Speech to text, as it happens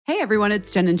Hey everyone, it's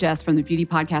Jen and Jess from the beauty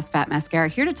podcast Fat Mascara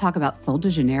here to talk about Sol de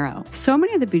Janeiro. So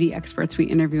many of the beauty experts we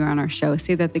interview on our show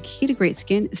say that the key to great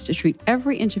skin is to treat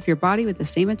every inch of your body with the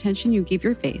same attention you give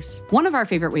your face. One of our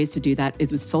favorite ways to do that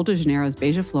is with Sol de Janeiro's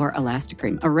Beija Flor Elastic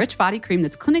Cream, a rich body cream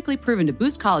that's clinically proven to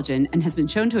boost collagen and has been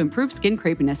shown to improve skin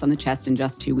crepiness on the chest in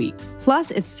just 2 weeks.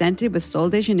 Plus, it's scented with Sol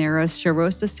de Janeiro's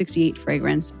Charosta 68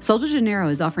 fragrance. Sol de Janeiro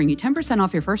is offering you 10%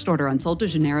 off your first order on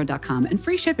soldejaneiro.com and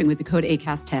free shipping with the code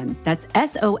ACAST10. That's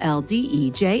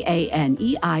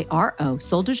SOLDEJANEIRO,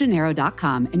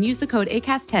 soldejaneiro.com, and use the code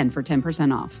ACAST10 for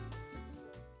 10% off.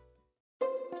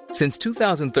 Since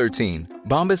 2013,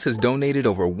 Bombas has donated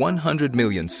over 100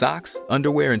 million socks,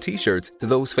 underwear, and T-shirts to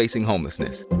those facing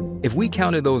homelessness. If we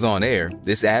counted those on air,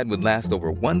 this ad would last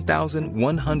over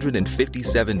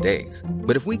 1,157 days.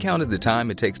 But if we counted the time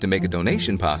it takes to make a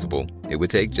donation possible, it would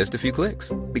take just a few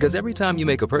clicks. Because every time you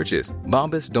make a purchase,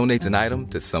 Bombas donates an item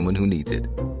to someone who needs it.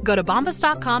 Go to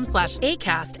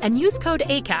bombas.com/ACAST and use code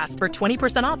ACAST for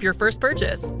 20% off your first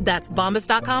purchase. That's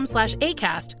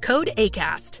bombas.com/ACAST, code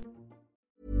ACAST.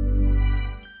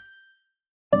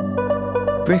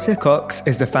 Britta Cox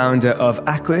is the founder of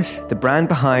Aquis, the brand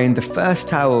behind the first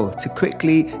towel to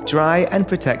quickly dry and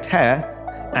protect hair,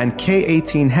 and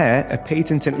K18 Hair, a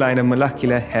patented line of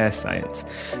molecular hair science.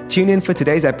 Tune in for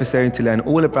today's episode to learn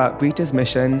all about Britta's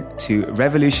mission to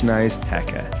revolutionize hair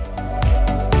care.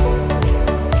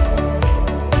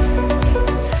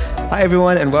 Hi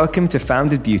everyone, and welcome to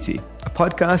Founded Beauty, a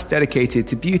podcast dedicated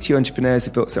to beauty entrepreneurs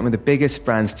who built some of the biggest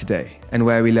brands today, and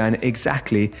where we learn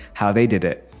exactly how they did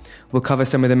it. We'll cover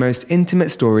some of the most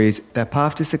intimate stories, their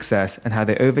path to success, and how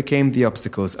they overcame the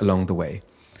obstacles along the way.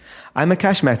 I'm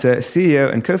Akash Mehta, CEO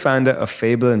and co-founder of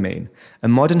Fable & Mane, a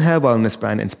modern hair wellness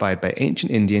brand inspired by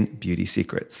ancient Indian beauty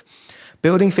secrets.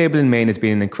 Building Fable & Mane has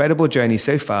been an incredible journey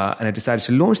so far, and I decided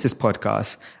to launch this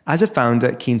podcast as a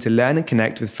founder keen to learn and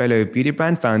connect with fellow beauty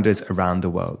brand founders around the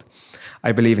world.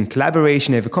 I believe in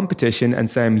collaboration over competition, and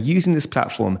so I'm using this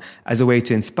platform as a way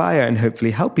to inspire and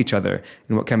hopefully help each other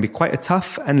in what can be quite a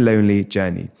tough and lonely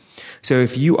journey. So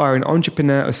if you are an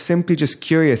entrepreneur or simply just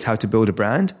curious how to build a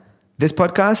brand, this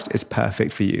podcast is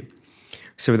perfect for you.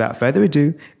 So without further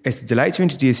ado, it's a delight to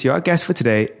introduce you our guest for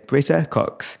today, Britta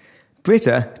Cox.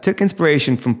 Britta took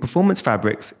inspiration from performance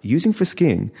fabrics using for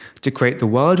skiing to create the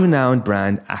world-renowned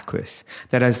brand Aquis,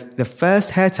 that has the first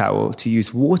hair towel to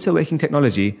use water-wicking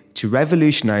technology to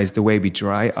revolutionize the way we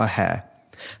dry our hair.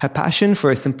 Her passion for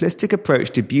a simplistic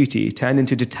approach to beauty turned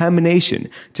into determination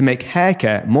to make hair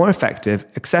care more effective,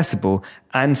 accessible,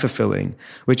 and fulfilling,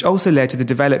 which also led to the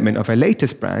development of her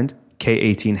latest brand,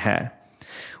 K18 Hair.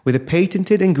 With a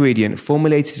patented ingredient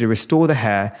formulated to restore the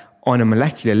hair on a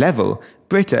molecular level,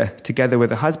 Britta, together with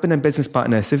her husband and business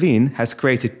partner Savine, has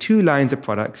created 2 lines of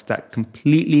products that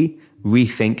completely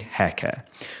rethink hair care.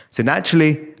 So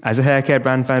naturally, as a hair care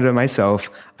brand founder myself,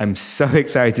 I'm so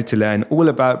excited to learn all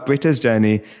about Britta's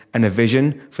journey and a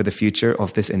vision for the future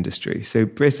of this industry. So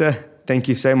Britta, thank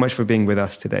you so much for being with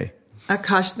us today.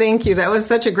 Akash, thank you. That was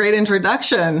such a great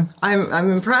introduction.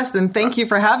 I'm impressed, and thank you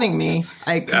for having me.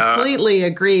 I completely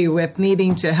agree with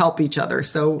needing to help each other.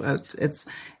 So it's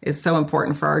so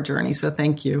important for our journey. So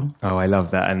thank you. Oh, I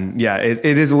love that. And yeah, it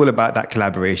is all about that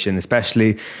collaboration,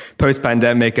 especially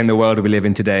post-pandemic and the world we live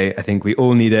in today. I think we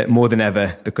all need it more than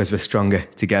ever because we're stronger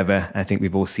together. I think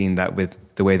we've all seen that with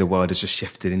the way the world has just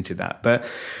shifted into that. But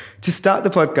to start the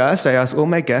podcast, I ask all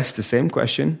my guests the same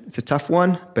question. It's a tough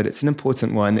one, but it's an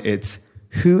important one. It's,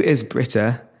 who is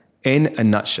Britta in a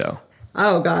nutshell?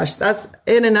 Oh gosh, that's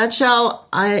in a nutshell.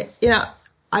 I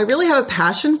really have a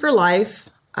passion for life.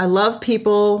 I love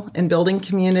people and building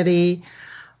community.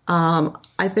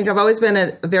 I think I've always been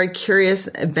a very curious,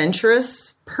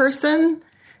 adventurous person,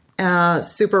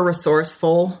 super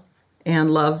resourceful,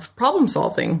 and love problem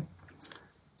solving.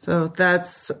 So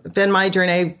that's been my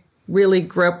journey. I really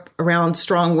grew up around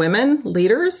strong women,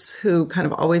 leaders who kind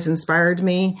of always inspired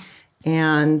me.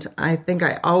 And I think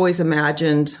I always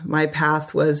imagined my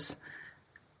path was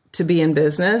to be in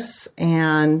business,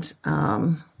 and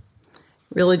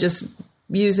really just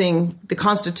using the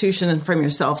Constitution from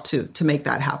yourself to make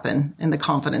that happen, and the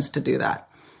confidence to do that.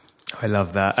 I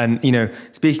love that. And,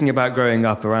 speaking about growing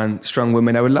up around strong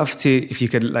women, I would love to, if you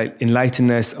could enlighten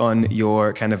us on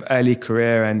your kind of early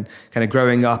career and kind of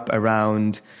growing up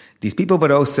around these people,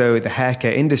 but also the hair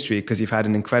care industry, because you've had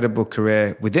an incredible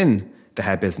career within the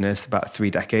hair business, about 3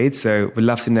 decades. So we'd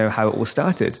love to know how it all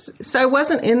started. So I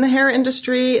wasn't in the hair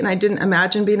industry, and I didn't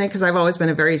imagine being it, because I've always been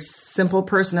a very simple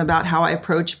person about how I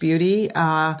approach beauty.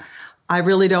 I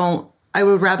really don't I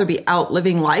would rather be out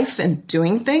living life and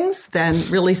doing things than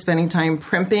really spending time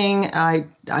primping.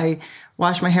 I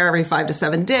wash my hair every 5 to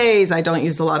 7 days. I don't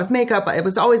use a lot of makeup. It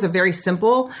was always a very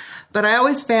simple, but I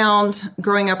always found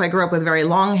growing up, I grew up with very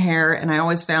long hair, and I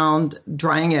always found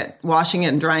washing it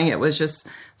and drying it was just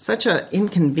such an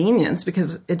inconvenience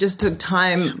because it just took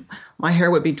time. My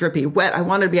hair would be drippy wet. I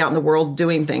wanted to be out in the world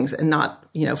doing things and not,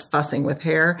 fussing with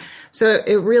hair. So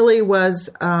it really was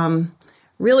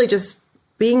really just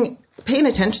paying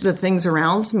attention to the things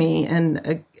around me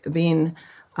and being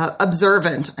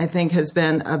observant, I think, has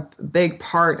been a big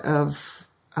part of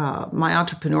my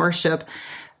entrepreneurship.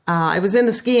 I was in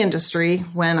the ski industry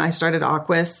when I started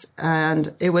Aquis,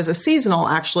 and it was a seasonal,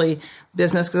 actually,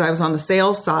 business because I was on the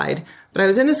sales side. But I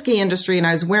was in the ski industry, and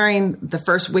I was wearing the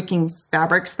first wicking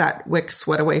fabrics that wick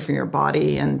sweat away from your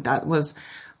body. And that was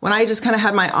when I just kind of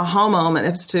had my aha moment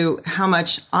as to how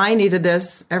much I needed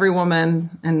this. Every woman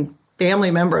and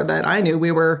family member that I knew,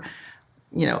 we were,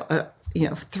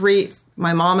 three,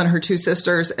 my mom and her 2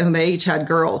 sisters, and they each had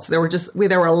girls. There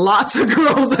were lots of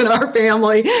girls in our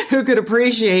family who could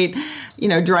appreciate,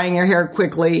 drying your hair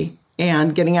quickly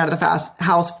and getting out of the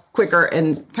house quicker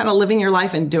and kind of living your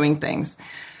life and doing things.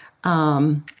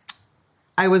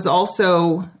 I was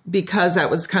also, because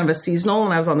that was kind of a seasonal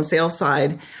and I was on the sales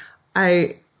side,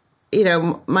 my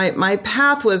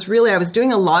path was really, I was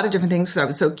doing a lot of different things because I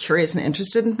was so curious and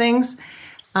interested in things.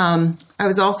 I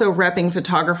was also repping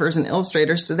photographers and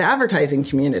illustrators to the advertising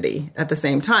community at the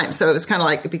same time. So it was kind of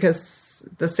like, because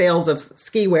the sales of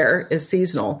ski wear is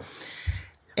seasonal.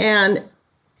 And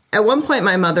at one point,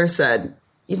 my mother said,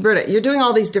 Britta, you're doing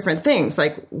all these different things.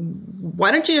 Like,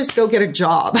 why don't you just go get a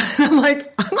job? And I'm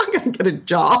like, I'm not going to get a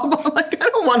job. I'm like, I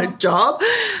don't want a job.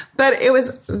 But it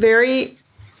was very,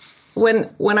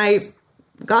 when I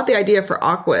got the idea for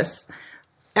Aquis,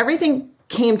 everything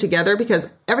came together because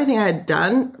everything I had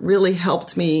done really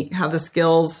helped me have the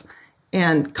skills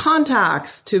and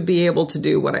contacts to be able to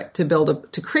do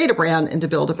to create a brand and to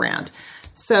build a brand.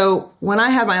 So when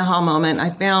I had my aha moment, I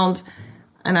found,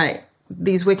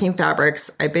 these wicking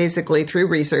fabrics, I basically, through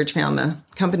research, found the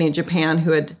company in Japan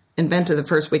who had invented the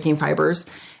first wicking fibers,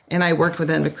 and I worked with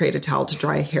them to create a towel to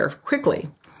dry hair quickly.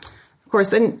 Of course,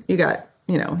 then you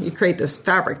create this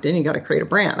fabric, then you got to create a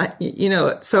brand. You know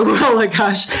it so well, like,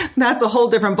 gosh, that's a whole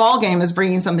different ballgame is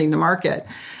bringing something to market,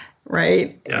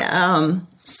 right? Yeah.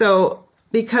 So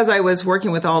because I was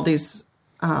working with all these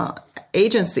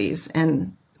agencies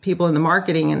and people in the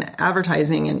marketing and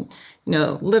advertising and,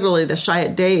 literally the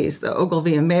Chiat Days, the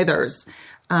Ogilvy and Mathers,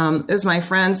 it was my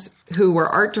friends who were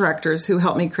art directors who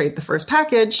helped me create the first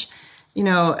package.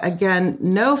 Again,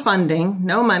 no funding,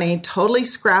 no money, totally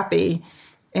scrappy,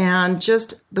 and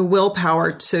just the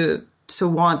willpower to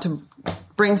want to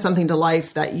bring something to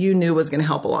life that you knew was going to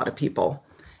help a lot of people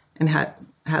and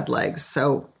had legs.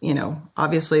 So,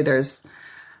 obviously there's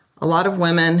a lot of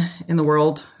women in the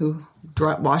world who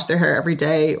wash their hair every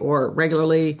day or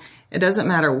regularly. It doesn't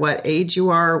matter what age you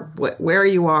are, where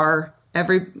you are.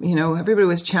 Everybody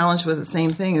was challenged with the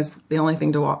same thing. As the only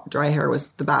thing to dry hair was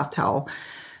the bath towel.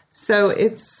 So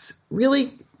it's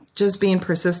really just being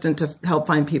persistent to help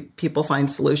people find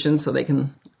solutions so they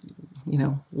can,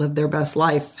 live their best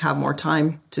life, have more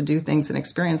time to do things and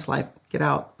experience life, get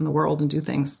out in the world and do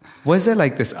things. Was there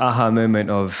like this aha moment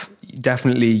of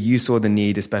definitely you saw the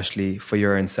need, especially for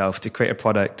your own self, to create a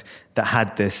product that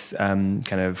had this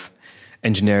kind of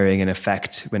engineering and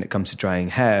effect when it comes to drying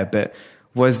hair? But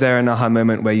was there an aha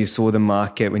moment where you saw the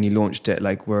market when you launched it,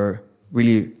 like were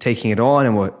really taking it on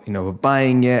and were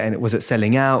buying it, and was it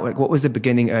selling out? Like, what was the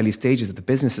beginning, early stages of the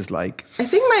businesses like? I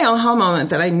think my aha moment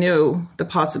that I knew the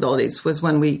possibilities was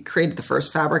when we created the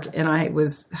first fabric and I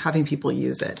was having people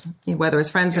use it, whether it's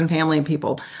friends and family and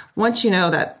people. Once you know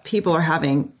that people are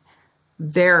having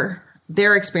their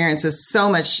experiences so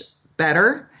much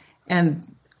better and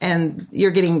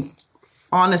you're getting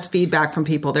honest feedback from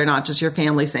people. They're not just your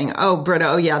family saying, oh,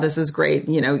 Britta, oh yeah, this is great.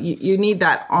 You need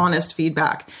that honest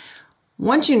feedback.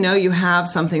 Once you know you have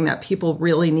something that people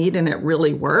really need and it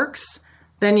really works,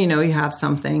 then you have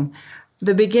something.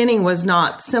 The beginning was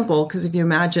not simple because if you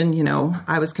imagine,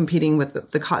 I was competing with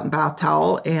the cotton bath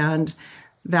towel, and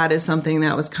that is something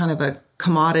that was kind of a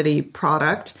commodity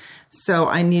product. So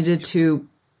I needed to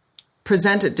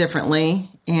present it differently.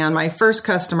 And my first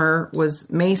customer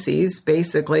was Macy's,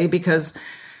 basically, because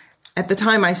at the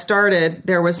time I started,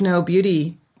 there was no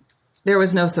beauty. There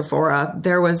was no Sephora.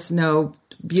 There was no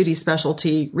beauty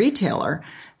specialty retailer.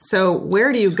 So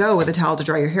where do you go with a towel to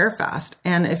dry your hair fast?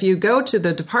 And if you go to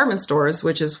the department stores,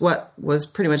 which is what was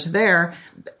pretty much there,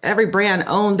 every brand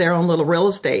owned their own little real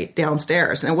estate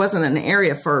downstairs. And it wasn't an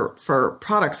area for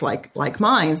products like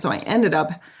mine. So I ended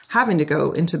up having to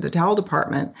go into the towel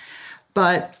department.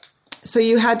 But so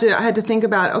I had to think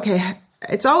about, okay,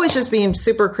 it's always just being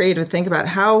super creative, think about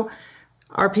how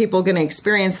are people going to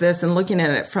experience this and looking at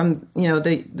it from,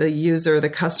 the user, the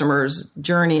customer's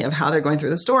journey of how they're going through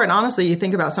the store. And honestly, you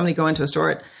think about somebody going to a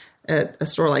store at a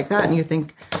store like that and you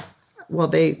think, well,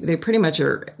 they pretty much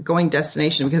are going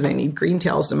destination because they need green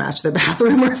tails to match their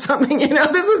bathroom or something.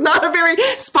 This is not a very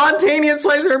spontaneous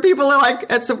place where people are like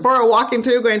at Sephora walking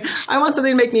through going, I want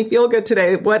something to make me feel good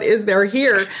today. What is there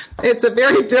here? It's a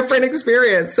very different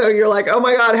experience. So you're like, oh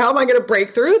my God, how am I going to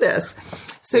break through this?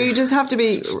 So you just have to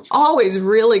be always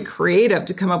really creative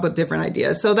to come up with different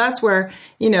ideas. So that's where,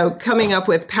 coming up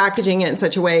with packaging it in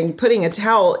such a way and putting a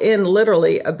towel in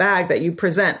literally a bag that you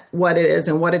present what it is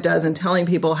and what it does and telling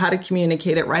people how to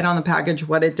communicate it right on the package,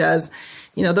 what it does.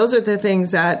 Those are the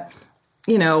things that,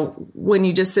 when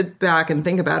you just sit back and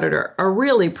think about it are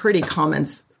really pretty common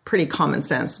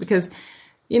sense because,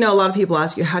 a lot of people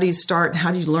ask you, how do you start?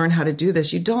 How do you learn how to do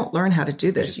this? You don't learn how to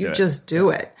do this. You just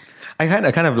do it. I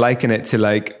kind of liken it to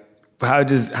like, how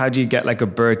do you get like a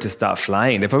bird to start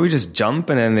flying? They probably just jump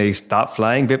and then they start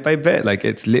flying bit by bit. Like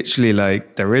it's literally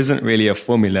like there isn't really a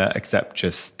formula except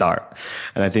just start.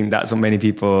 And I think that's what many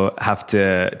people have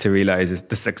to realize is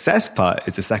the success part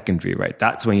is the secondary, right?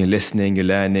 That's when you're listening, you're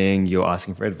learning, you're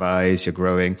asking for advice, you're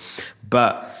growing.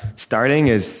 But starting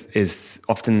is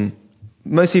often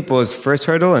most people's first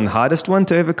hurdle and hardest one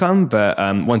to overcome. But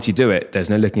once you do it, there's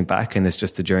no looking back and it's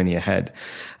just a journey ahead.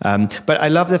 But I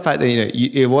love the fact that,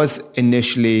 it was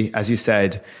initially, as you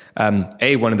said,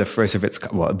 one of the first of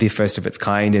its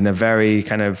kind in a very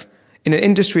kind of, in an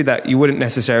industry that you wouldn't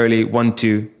necessarily want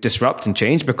to disrupt and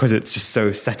change because it's just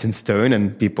so set in stone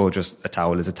and people just, a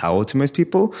towel is a towel to most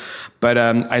people. But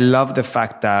I love the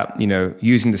fact that,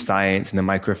 using the science and the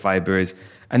microfibers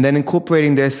and then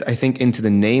incorporating this, I think, into the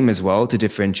name as well to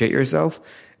differentiate yourself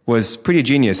was pretty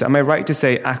genius. Am I right to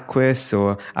say Aquis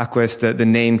or Aquis, the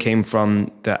name came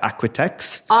from the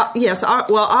Aquatex? Yes.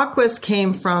 Aquis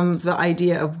came from the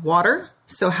idea of water.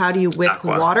 So how do you wick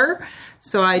water?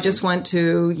 So I just went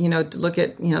to, to look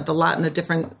at, the Latin, the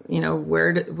different,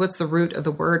 what's the root of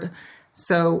the word?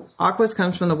 So Aquis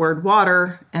comes from the word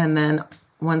water. And then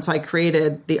once I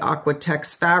created the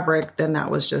Aquatex fabric, then that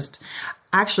was just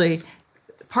actually...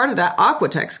 Part of that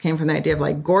Aquatex came from the idea of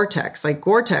like Gore-Tex. Like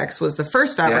Gore-Tex was the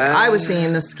first fabric I was seeing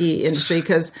in the ski industry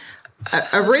because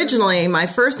originally my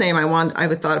first name I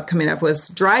would thought of coming up was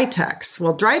Dry-Tex.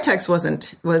 Well, Dry-Tex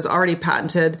was already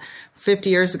patented 50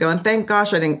 years ago, and thank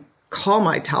gosh I didn't call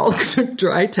my towel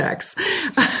Dry-Tex,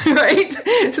 right?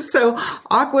 So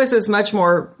Aquis is much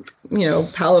more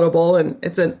palatable, and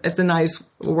it's a nice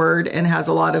word and has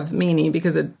a lot of meaning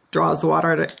because it draws the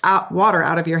water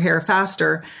out of your hair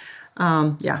faster.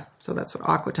 So that's what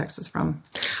Aquatex is from.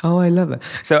 Oh, I love it.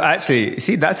 So actually,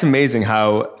 see, that's amazing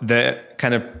how the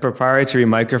kind of proprietary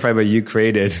microfiber you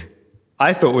created,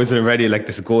 I thought was already like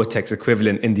this Gore-Tex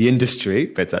equivalent in the industry,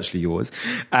 but it's actually yours.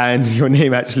 And your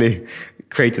name actually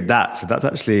created that. So that's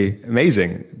actually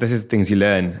amazing. This is things you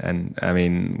learn. And I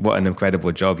mean, what an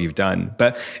incredible job you've done.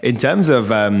 But in terms of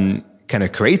kind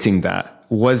of creating that,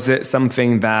 was it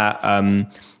something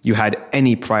that you had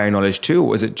any prior knowledge to, or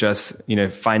was it just,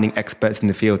 finding experts in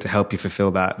the field to help you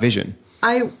fulfill that vision?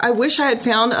 I wish I had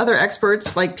found other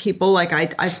experts, like people like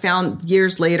I found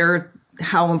years later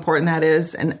how important that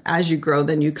is. And as you grow,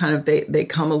 then you kind of, they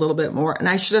come a little bit more, and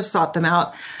I should have sought them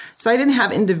out. So I didn't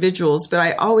have individuals, but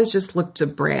I always just looked to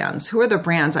brands. Who are the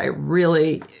brands I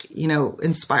really,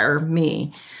 inspire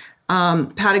me?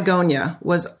 Patagonia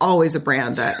was always a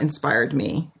brand that inspired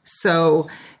me. So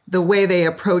the way they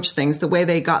approach things, the way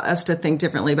they got us to think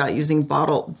differently about using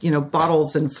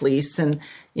bottles and fleece. And,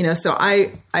 so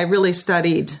I really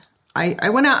studied, I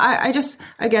went out, I just,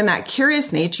 again, that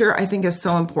curious nature, I think is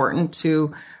so important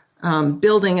to,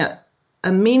 building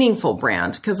a meaningful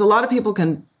brand, because a lot of people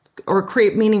can, or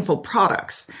create meaningful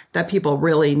products that people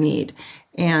really need,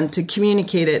 and to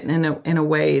communicate it in a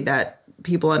way that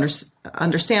people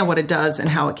understand what it does and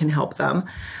how it can help them.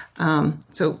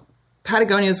 So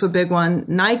Patagonia is a big one.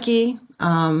 Nike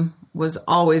was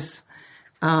always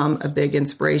a big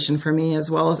inspiration for me,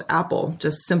 as well as Apple.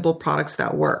 Just simple products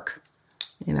that work.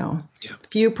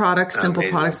 Few products, simple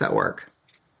products that work.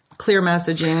 Clear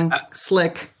messaging,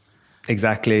 slick.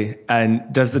 Exactly. And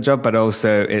does the job, but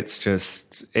also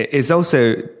it's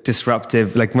also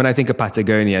disruptive. Like when I think of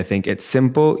Patagonia, I think it's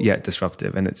simple yet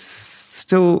disruptive, and it's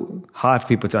still hard for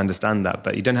people to understand that,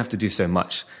 but you don't have to do so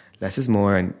much. Less is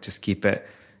more, and just keep it,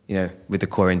 with the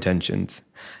core intentions.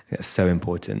 That's so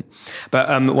important.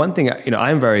 But one thing,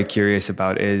 I'm very curious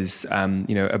about is,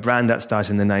 a brand that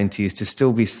started in the 90s to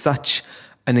still be such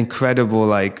an incredible,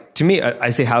 like, to me,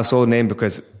 I say household name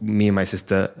because me and my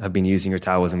sister have been using your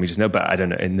towels and we just know, but I don't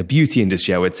know, in the beauty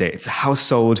industry, I would say it's a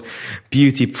household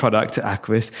beauty product,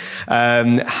 Aquis.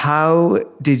 How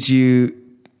did you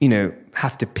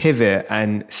have to pivot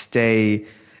and stay,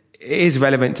 it is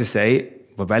relevant to say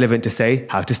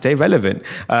how to stay relevant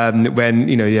when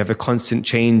you have a constant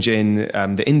change in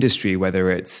the industry,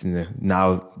 whether it's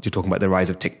now you're talking about the rise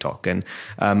of TikTok. And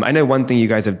I know one thing you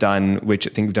guys have done, which I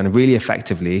think you've done really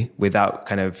effectively without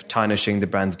kind of tarnishing the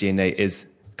brand's DNA, is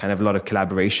kind of a lot of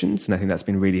collaborations. And I think that's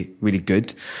been really, really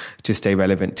good to stay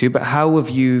relevant too. But how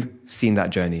have you seen that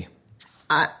journey?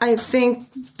 I think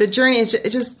the journey is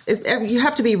you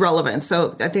have to be relevant.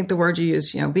 So I think the word you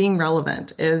use, being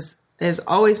relevant is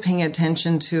always paying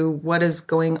attention to what is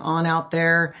going on out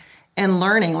there and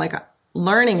learning. Like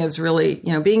learning is really,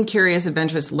 being curious,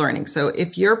 adventurous, learning. So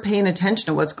if you're paying attention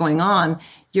to what's going on,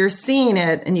 you're seeing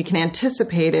it and you can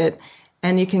anticipate it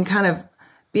and you can kind of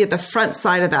be at the front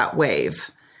side of that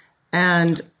wave.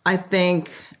 And I think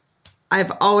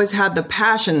I've always had the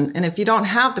passion. And if you don't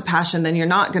have the passion, then you're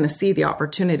not going to see the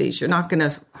opportunities. You're not going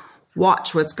to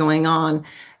watch what's going on.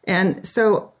 And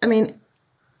so,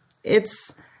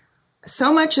 it's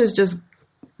so much is just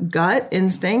gut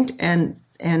instinct and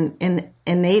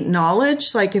innate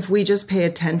knowledge. Like if we just pay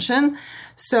attention.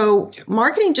 So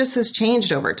marketing just has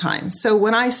changed over time. So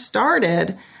when I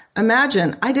started,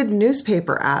 imagine I did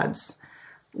newspaper ads.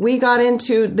 We got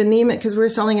into the Neiman, because we were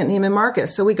selling at Neiman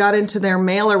Marcus. So we got into their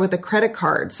mailer with the credit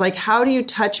cards. Like, how do you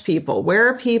touch people? Where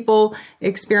are people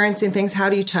experiencing things? How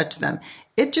do you touch them?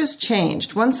 It just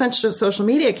changed. Once social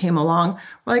media came along,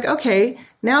 we're like, okay,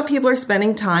 now people are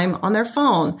spending time on their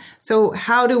phone. So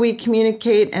how do we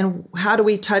communicate and how do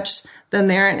we touch them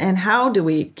there and how do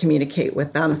we communicate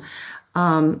with them?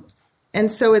 And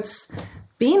so it's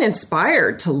being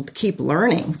inspired to keep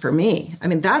learning for me.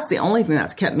 That's the only thing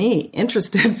that's kept me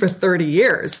interested for 30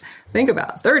 years. Think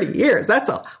about it, 30 years.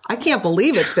 I can't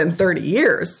believe it's been 30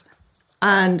 years.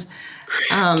 And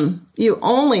you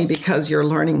only because you're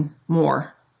learning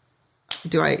more. So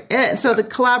the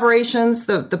collaborations,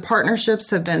 the partnerships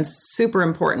have been super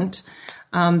important.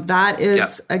 That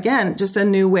is, again, just a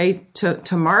new way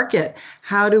to market.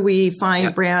 How do we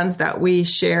find brands that we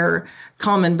share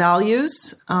common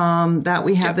values, that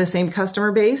we have the same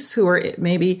customer base who are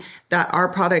maybe that our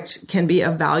product can be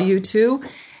of value to,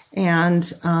 and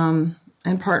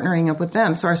partnering up with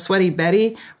them. So our Sweaty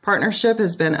Betty partnership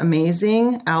has been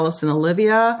amazing. Alice and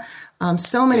Olivia,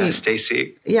 so many. Yeah,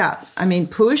 Stacy. Yeah.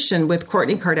 Poosh and with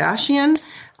Kourtney Kardashian.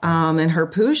 And her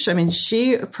Poosh,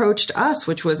 she approached us,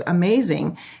 which was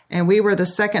amazing. And we were the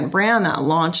second brand that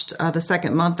launched the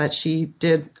second month that she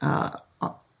did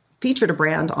featured a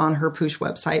brand on her Poosh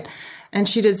website. And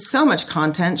she did so much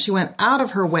content. She went out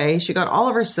of her way. She got all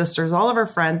of her sisters, all of her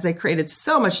friends. They created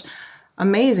so much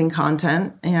amazing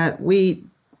content. And we,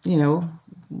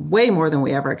 way more than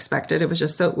we ever expected. It was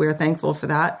just we were thankful for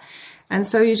that. And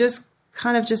so you just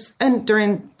and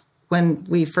during when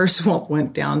we first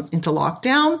went down into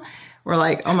lockdown, we're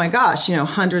like, oh my gosh,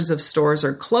 hundreds of stores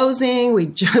are closing. We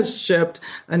just shipped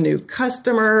a new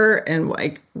customer and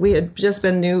we had just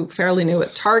been fairly new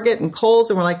at Target and Kohl's.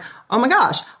 And we're like, oh my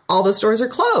gosh, all the stores are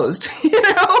closed.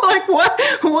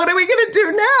 What are we going to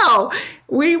do now?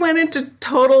 We went into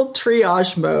total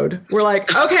triage mode. We're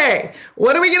like, okay,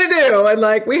 what are we going to do?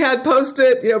 And we had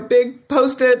Post-it, big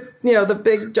Post-it, the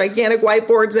big gigantic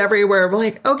whiteboards everywhere. We're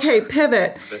like, okay,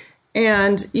 pivot.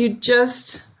 And you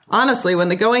just, honestly, when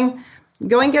the going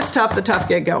gets tough, the tough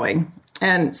get going.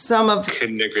 And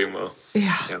couldn't agree more.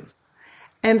 Yeah.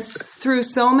 And through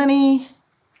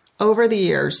over the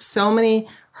years, so many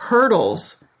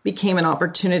hurdles became an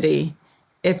opportunity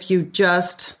if you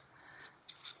just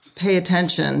pay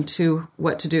attention to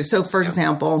what to do. So, for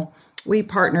example, we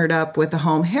partnered up with a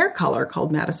home hair color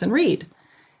called Madison Reed.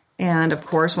 And of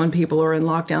course, when people were in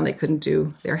lockdown, they couldn't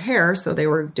do their hair. So they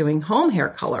were doing home hair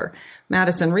color.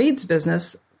 Madison Reed's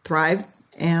business thrived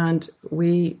and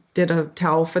we did a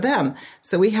towel for them.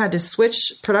 So we had to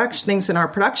switch things in our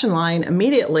production line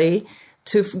immediately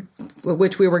to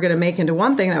which we were going to make into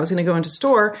one thing that was going to go into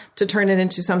store to turn it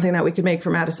into something that we could make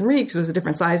for Madison Reed because it was a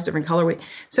different size, different color.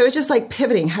 So it's just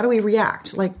pivoting. How do we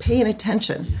react? Paying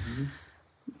attention. Mm-hmm.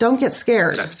 Don't get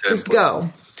scared. Just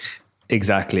go.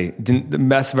 Exactly.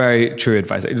 That's very true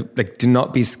advice. Do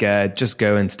not be scared. Just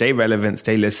go and stay relevant,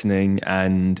 stay listening,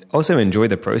 and also enjoy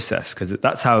the process. Because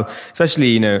that's how,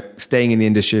 especially, staying in the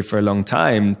industry for a long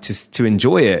time, to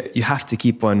enjoy it, you have to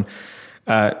keep on,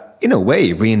 in a way,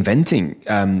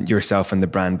 reinventing yourself and the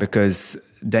brand. Because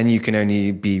then you can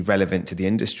only be relevant to the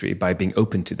industry by being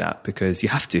open to that, because you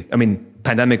have to. I mean,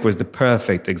 pandemic was the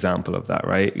perfect example of that,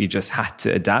 right? You just had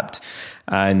to adapt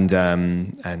and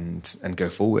go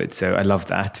forward. So I love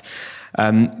that.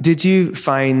 Did you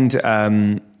find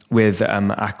with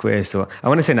Aquis, or I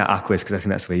want to say not Aquis because I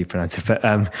think that's the way you pronounce it,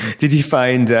 but did you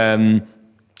find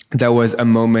there was a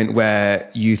moment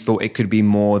where you thought it could be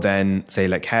more than, say,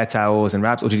 like hair towels and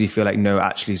wraps, or did you feel like, no,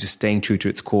 actually just staying true to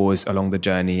its cause along the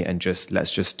journey and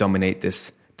let's just dominate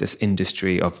this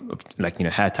industry of like, you know,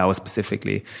 hair towels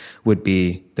specifically would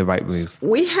be the right move?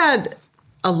 We had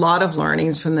a lot of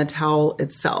learnings from the towel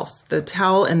itself, the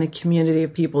towel and the community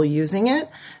of people using it.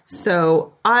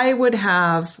 So I would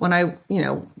have,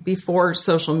 before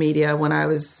social media, when I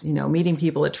was, meeting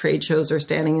people at trade shows or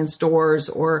standing in stores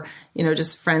or,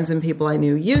 just friends and people I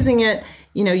knew using it,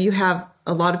 you have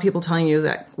a lot of people telling you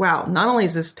that, wow, not only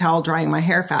is this towel drying my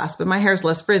hair fast, but my hair is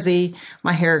less frizzy,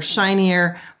 my hair is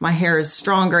shinier, my hair is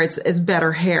stronger, it's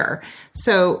better hair.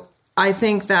 So I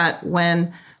think that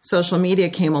when social media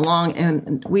came along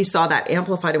and we saw that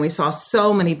amplified and we saw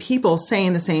so many people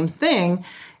saying the same thing,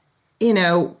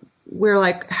 we're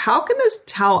like, how can this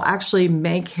towel actually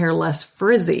make hair less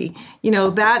frizzy?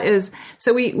 That is,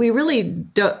 so we really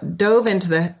dove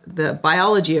into the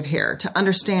biology of hair to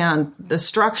understand the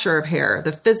structure of hair,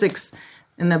 the physics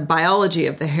and the biology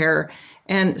of the hair.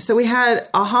 And so we had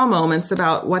aha moments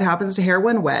about what happens to hair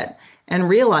when wet, and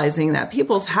realizing that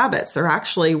people's habits are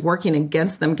actually working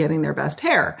against them getting their best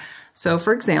hair. So,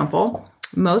 for example,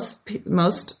 most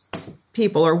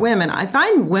people or women, I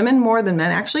find women more than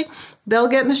men actually, they'll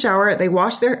get in the shower, they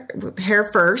wash their hair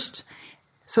first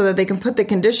so that they can put the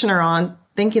conditioner on,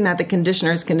 thinking that the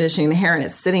conditioner is conditioning the hair and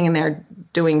it's sitting in there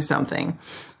doing something.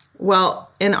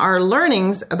 Well, in our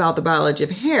learnings about the biology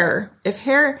of hair, if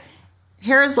hair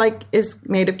is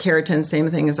made of keratin, same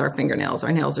thing as our fingernails.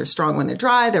 Our nails are strong when they're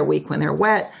dry, they're weak when they're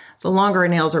wet. The longer our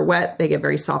nails are wet, they get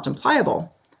very soft and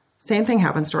pliable. Same thing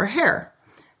happens to our hair.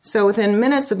 So within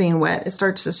minutes of being wet, it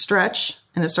starts to stretch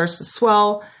and it starts to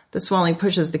swell. The swelling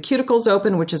pushes the cuticles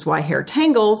open, which is why hair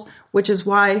tangles, which is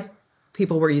why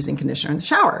people were using conditioner in the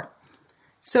shower.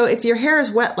 So if your hair is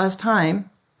wet less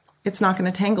time, it's not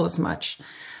going to tangle as much.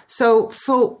 So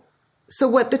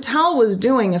what the towel was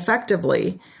doing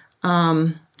effectively,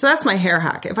 so that's my hair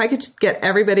hack. If I could get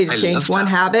everybody to change one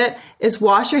habit, is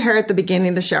wash your hair at the beginning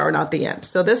of the shower, not the end.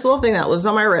 So this little thing that lives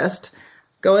on my wrist,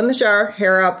 go in the shower,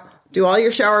 hair up, do all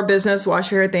your shower business,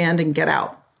 wash your hair at the end, and get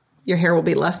out. Your hair will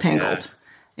be less tangled.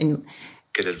 Yeah. And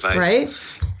good advice. Right?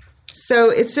 So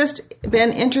it's just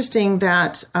been interesting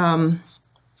that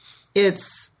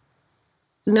it's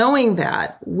knowing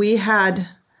that we had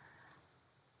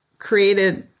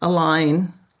created a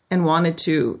line and wanted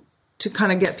to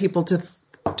kind of get people to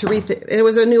rethink. It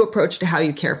was a new approach to how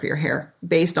you care for your hair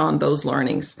based on those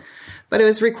learnings. But it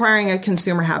was requiring a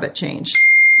consumer habit change,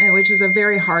 which is a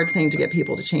very hard thing to get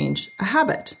people to change a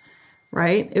habit,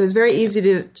 right? It was very easy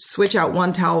to switch out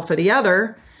one towel for the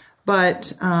other.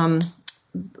 But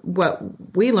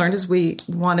what we learned is we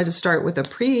wanted to start with a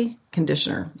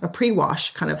pre-conditioner, a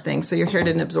pre-wash kind of thing. So your hair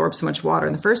didn't absorb so much water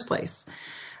in the first place,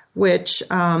 which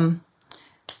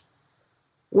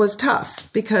was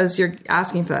tough because you're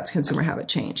asking for that consumer habit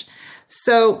change.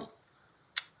 So,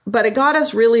 but it got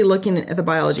us really looking at the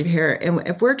biology of hair. And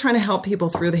if we're trying to help people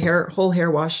through the whole hair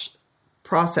wash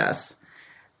process,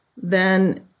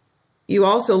 then you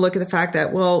also look at the fact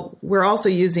that, well, we're also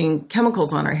using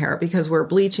chemicals on our hair because we're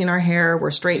bleaching our hair,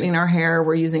 we're straightening our hair,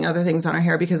 we're using other things on our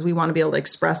hair because we want to be able to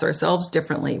express ourselves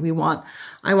differently.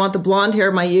 I want the blonde hair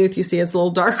of my youth. You see, it's a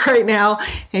little dark right now.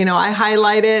 I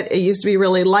highlight it. It used to be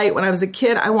really light when I was a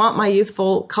kid. I want my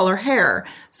youthful color hair.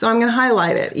 So I'm going to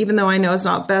highlight it, even though I know it's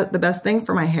not the best thing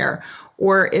for my hair.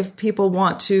 Or if people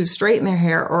want to straighten their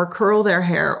hair or curl their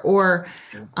hair or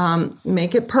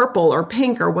make it purple or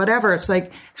pink or whatever, it's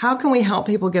like, how can we help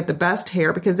people get the best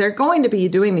hair? Because they're going to be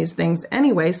doing these things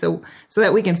anyway, so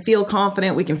that we can feel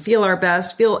confident, we can feel our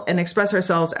best, feel and express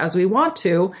ourselves as we want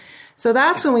to. So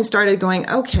that's when we started going,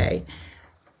 okay,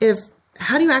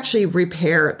 how do you actually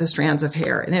repair the strands of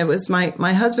hair? And it was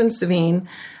my husband, Savine,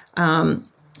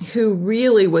 who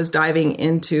really was diving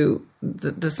into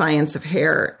the science of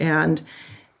hair. And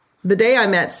the day I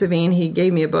met Savine, he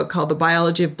gave me a book called The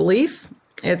Biology of Belief.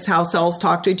 It's how cells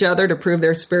talk to each other to prove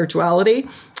their spirituality.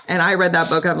 And I read that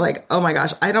book. I'm like, oh my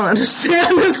gosh, I don't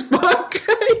understand this book.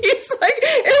 He's like,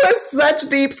 it was such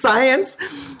deep science.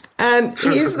 And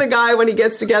he's the guy when he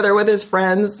gets together with his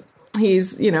friends,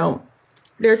 he's,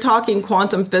 they're talking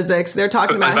quantum physics. They're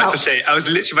talking about I was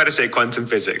literally about to say quantum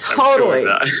physics. Totally.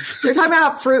 They're talking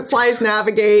about how fruit flies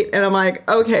navigate. And I'm like,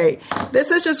 okay, this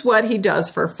is just what he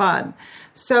does for fun.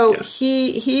 So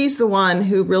he's the one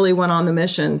who really went on the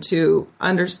mission to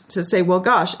say, well,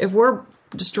 gosh, if we're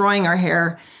destroying our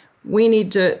hair, we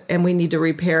need to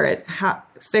repair it,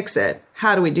 fix it.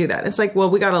 How do we do that? It's like, well,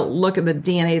 we got to look at the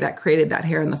DNA that created that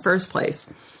hair in the first place.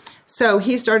 So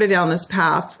he started down this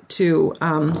path to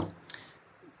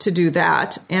do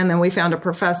that. And then we found a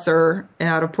professor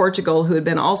out of Portugal who had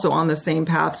been also on the same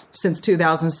path since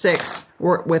 2006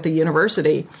 with a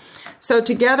university. So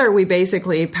together we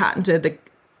basically patented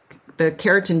the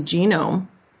keratin genome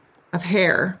of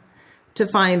hair to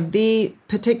find the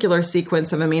particular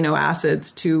sequence of amino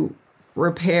acids to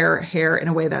repair hair in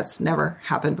a way that's never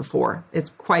happened before. It's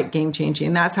quite game-changing.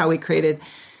 And that's how we created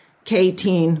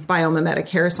K18 Biomimetic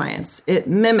Hair Science. It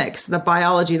mimics the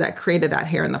biology that created that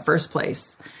hair in the first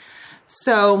place.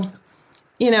 So,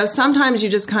 sometimes you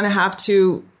just kind of have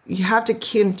to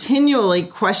continually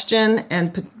question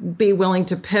and be willing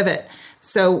to pivot.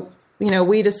 So,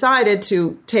 we decided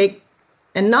to take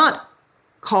and not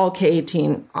call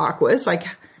K18 Aquas. Like,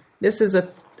 this is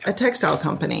a textile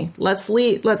company. Let's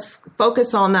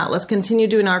focus on that. Let's continue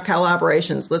doing our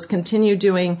collaborations. Let's continue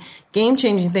doing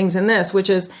game-changing things in this, which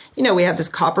is, we have this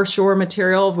copper shore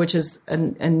material, which is a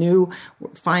new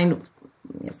fine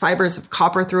fibers of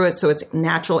copper through it. So it's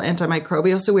natural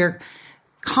antimicrobial. So we're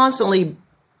constantly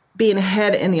being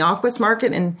ahead in the aquas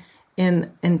market and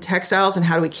in textiles and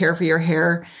how do we care for your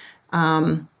hair.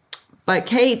 But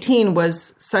K18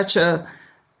 was such a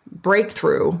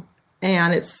breakthrough,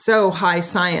 and it's so high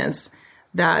science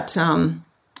that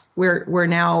we're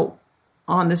now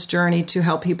on this journey to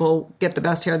help people get the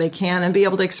best hair they can and be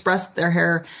able to express their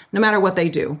hair no matter what they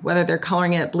do, whether they're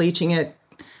coloring it, bleaching it,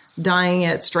 dyeing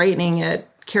it, straightening it,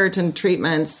 keratin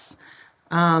treatments.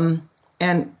 And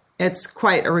it's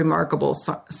quite a remarkable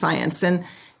science. And,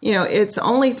 it's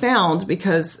only found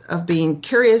because of being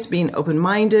curious, being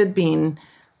open-minded, being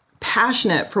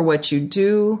passionate for what you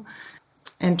do,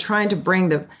 and trying to bring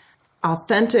the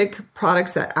authentic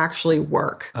products that actually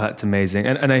work. That's amazing.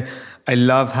 And I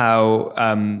love how,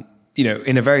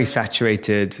 in a very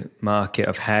saturated market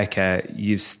of hair care,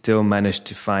 you've still managed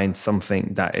to find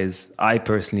something that I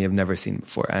personally have never seen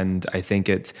before. And I think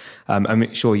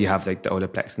I'm sure you have like the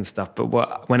Olaplex and stuff, but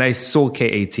when I saw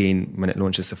K18, when it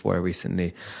launched at Sephora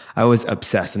recently, I was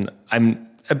obsessed. And I'm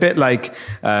a bit like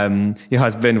your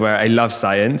husband, where I love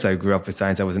science. I grew up with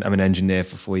science. I'm an engineer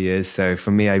for 4 years. So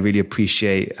for me, I really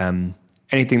appreciate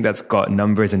anything that's got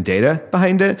numbers and data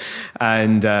behind it.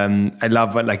 And I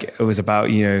love what it was about,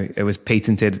 it was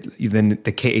patented. Then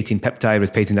the K18 peptide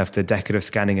was patented after a decade of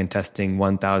scanning and testing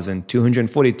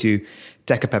 1,242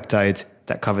 decapeptides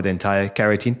that cover the entire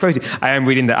keratin protein. I am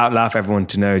reading that out loud for everyone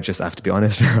to know, just I have to be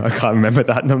honest. I can't remember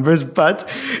that numbers, but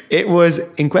it was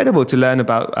incredible to learn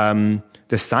about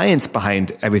the science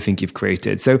behind everything you've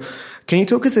created. So can you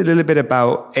talk us a little bit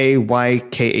about why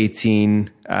K18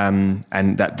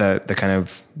 and that the kind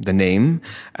of the name,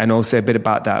 and also a bit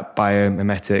about that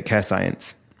biomimetic hair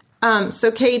science?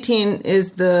 So K18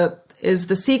 is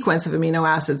the sequence of amino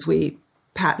acids we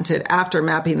patented after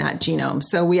mapping that genome.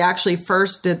 So we actually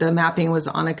first did the mapping was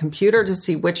on a computer to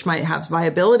see which might have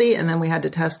viability, and then we had to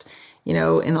test, in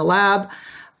a lab,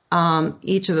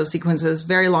 each of those sequences.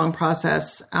 Very long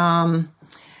process.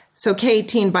 So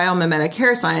K18 Biomimetic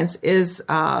Hair Science is,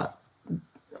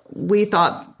 we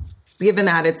thought, given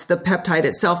that it's the peptide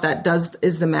itself that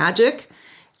is the magic,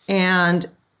 and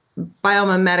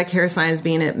biomimetic hair science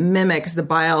being it mimics the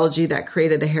biology that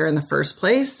created the hair in the first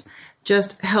place,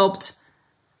 just helped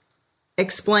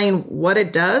explain what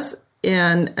it does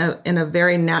in a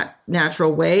very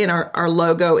natural way. And our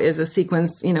logo is a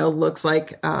sequence, looks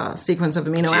like a sequence of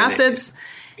amino acids.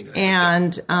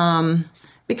 And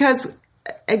because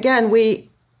again,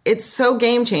 it's so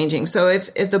game changing. So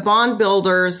if the bond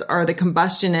builders are the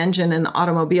combustion engine in the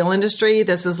automobile industry,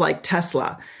 this is like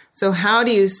Tesla. So how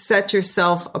do you set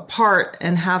yourself apart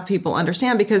and have people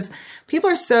understand? Because people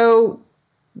are so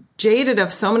jaded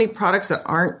of so many products that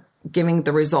aren't giving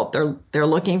the result they're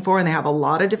looking for, and they have a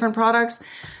lot of different products.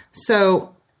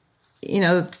 So,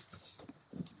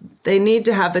 they need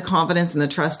to have the confidence and the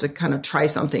trust to kind of try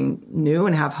something new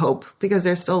and have hope, because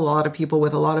there's still a lot of people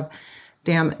with a lot of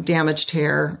damaged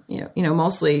hair.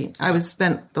 Mostly I was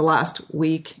spent the last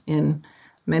week in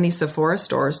many Sephora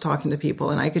stores talking to people,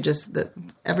 and I could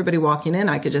everybody walking in,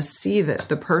 I could just see that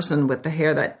the person with the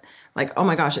hair that oh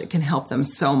my gosh, it can help them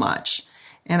so much.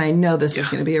 And I know this is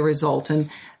going to be a result.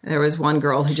 And there was one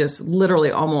girl who just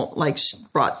literally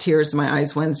almost brought tears to my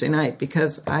eyes Wednesday night,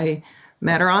 because I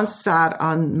met her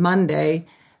on Monday.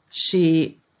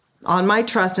 She, on my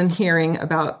trust and hearing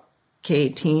about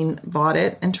K18, bought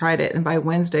it and tried it. And by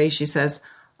Wednesday, she says,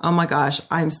 oh my gosh,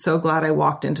 I'm so glad I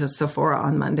walked into Sephora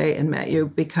on Monday and met you,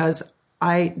 because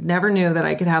I never knew that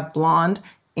I could have blonde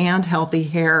and healthy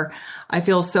hair. I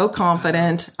feel so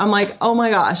confident. I'm like, oh my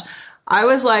gosh. I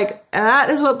was like, that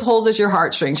is what pulls at your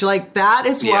heartstrings. You're like, that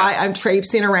is why I'm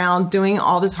traipsing around doing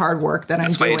all this hard work that I'm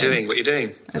doing. That's why you're doing what you're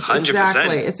doing. That's 100%.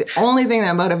 Exactly. It's the only thing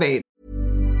that motivates.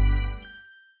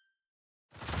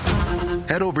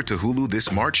 Head over to Hulu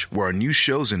this March, where our new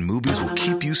shows and movies will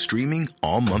keep you streaming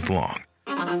all month long.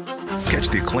 Catch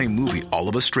the acclaimed movie All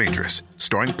of Us Strangers,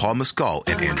 starring Paul Mescal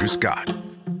and Andrew Scott.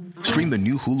 Stream the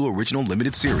new Hulu original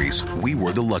limited series We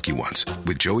Were the Lucky Ones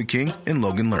with Joey King and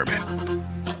Logan Lerman.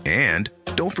 And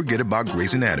don't forget about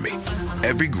Grey's Anatomy.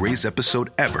 Every Grey's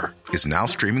episode ever is now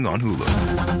streaming on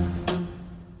Hulu.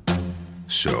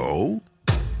 So,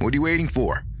 what are you waiting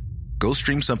for? Go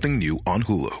stream something new on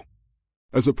Hulu.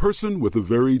 As a person with a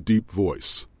very deep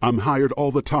voice, I'm hired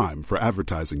all the time for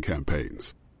advertising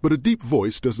campaigns. But a deep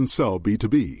voice doesn't sell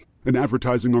B2B, and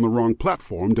advertising on the wrong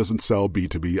platform doesn't sell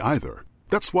B2B either.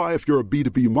 That's why if you're a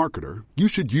B2B marketer, you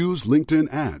should use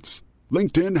LinkedIn ads.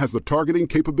 LinkedIn has the targeting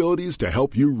capabilities to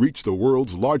help you reach the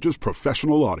world's largest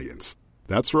professional audience.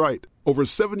 That's right, over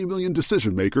 70 million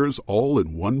decision makers all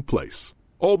in one place.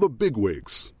 All the big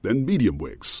wigs, then medium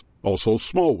wigs, also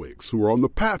small wigs who are on the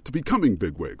path to becoming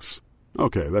big wigs.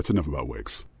 Okay, that's enough about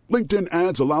wigs. LinkedIn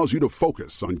ads allows you to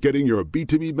focus on getting your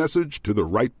B2B message to the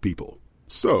right people.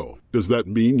 So, does that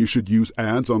mean you should use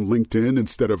ads on LinkedIn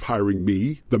instead of hiring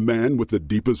me, the man with the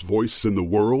deepest voice in the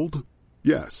world?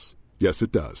 Yes. Yes,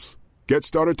 it does. Get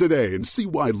started today and see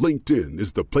why LinkedIn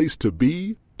is the place to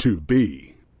be to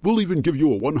be. We'll even give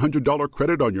you a $100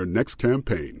 credit on your next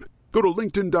campaign. Go to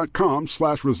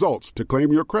linkedin.com/results to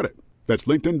claim your credit. That's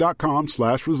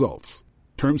linkedin.com/results.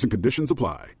 Terms and conditions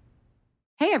apply.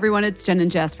 Hey everyone, it's Jen and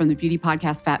Jess from the beauty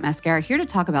podcast Fat Mascara, here to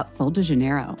talk about Sol de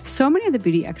Janeiro. So many of the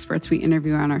beauty experts we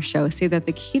interview on our show say that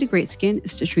the key to great skin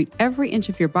is to treat every inch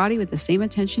of your body with the same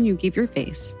attention you give your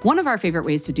face. One of our favorite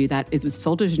ways to do that is with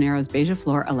Sol de Janeiro's Beija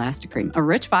Flor Elastic Cream, a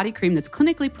rich body cream that's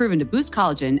clinically proven to boost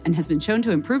collagen and has been shown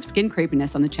to improve skin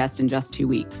crepiness on the chest in just 2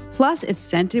 weeks. Plus, it's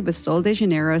scented with Sol de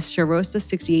Janeiro's Charosta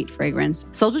 68 fragrance.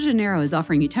 Sol de Janeiro is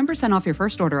offering you 10% off your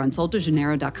first order on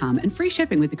soldejaneiro.com and free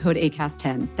shipping with the code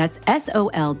ACAST10. That's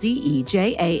SOLDEJANEIRO,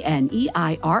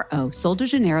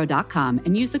 soldejaneiro.com,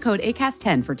 and use the code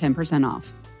ACAST10 for 10%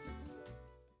 off.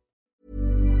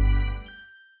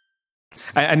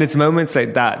 And it's moments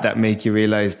like that that make you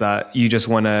realize that you just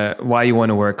why you want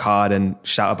to work hard and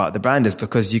shout about the brand is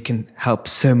because you can help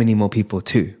so many more people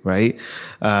too, right?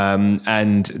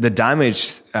 And the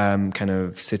damage kind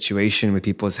of situation with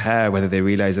people's hair, whether they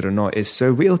realize it or not, is so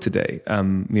real today.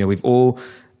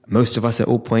 Most of us at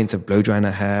all points have blow drying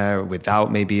our hair without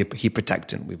maybe a heat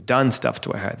protectant. We've done stuff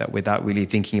to our hair that without really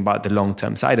thinking about the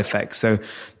long-term side effects. So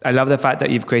I love the fact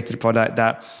that you've created a product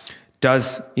that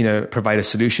does, provide a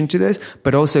solution to this,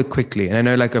 but also quickly. And I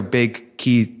know like a big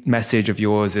key message of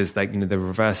yours is like, the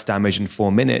reverse damage in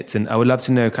 4 minutes. And I would love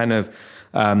to know kind of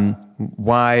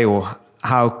why or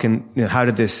how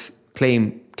did this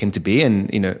claim came to be? And,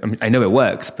 I know it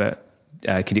works, but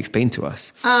can you explain to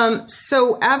us?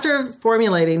 So after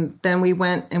formulating, then we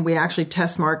went and we actually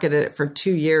test marketed it for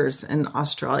 2 years in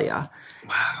Australia.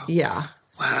 Wow. Yeah.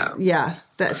 Wow. Yeah.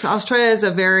 So Australia is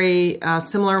a very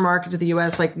similar market to the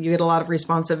U.S. Like you get a lot of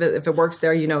response of it. If it works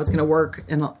there, it's going to work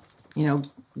in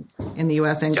the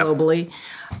U.S. and globally.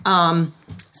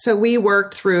 So we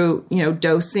worked through,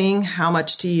 dosing, how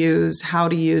much to use, how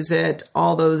to use it,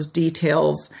 all those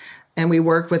details. And we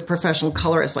worked with professional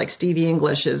colorists, like Stevie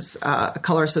English is a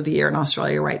colorist of the year in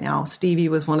Australia right now. Stevie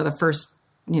was one of the first,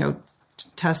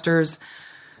 testers,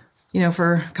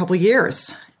 for a couple of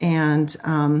years. And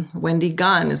Wendy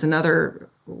Gunn is another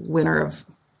winner of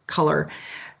color.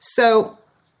 So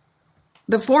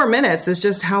the 4 minutes is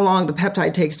just how long the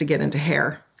peptide takes to get into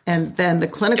hair. And then the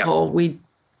clinical,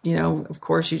 of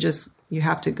course, you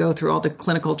have to go through all the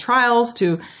clinical trials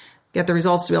to get the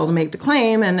results to be able to make the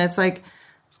claim. And it's like,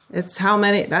 that's how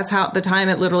the time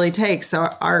it literally takes. So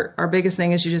our biggest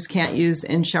thing is you just can't use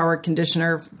in-shower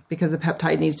conditioner because the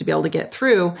peptide needs to be able to get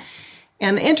through.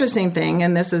 And the interesting thing,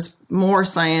 and this is more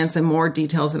science and more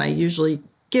details than I usually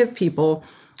give people,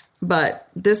 but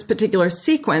this particular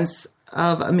sequence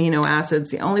of amino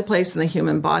acids, the only place in the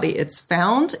human body it's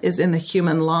found is in the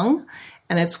human lung.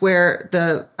 And it's where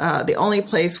the only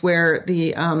place where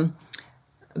the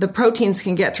proteins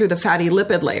can get through the fatty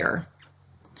lipid layer.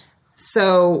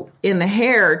 So in the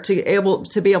hair, to be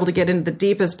able to get into the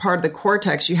deepest part of the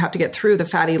cortex, you have to get through the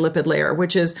fatty lipid layer,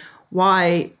 which is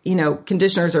why,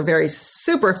 conditioners are very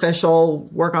superficial,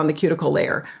 work on the cuticle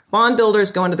layer. Bond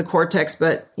builders go into the cortex,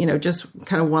 but, just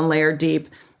kind of one layer deep.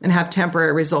 and have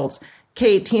temporary results.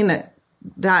 K18,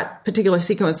 that particular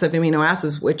sequence of amino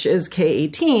acids, which is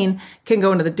K18, can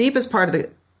go into the deepest part of the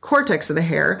cortex of the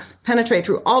hair, penetrate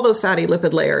through all those fatty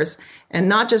lipid layers, and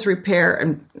not just repair,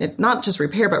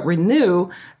 but renew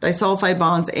disulfide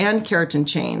bonds and keratin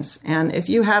chains. And if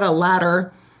you had a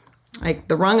ladder, like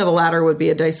the rung of the ladder would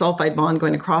be a disulfide bond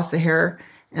going across the hair,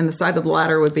 and the side of the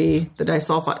ladder would be the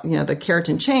disulfide, the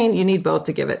keratin chain. You need both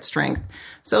to give it strength.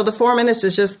 So the 4 minutes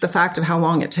is just the fact of how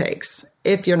long it takes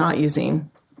if you're not using,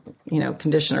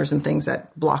 conditioners and things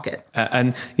that block it.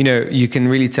 And you can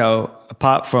really tell,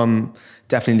 apart from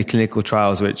definitely clinical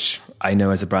trials, which I know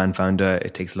as a brand founder,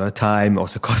 it takes a lot of time,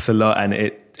 also costs a lot, and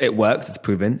it works. It's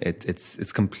proven.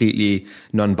 It's completely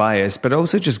non-biased, but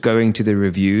also just going to the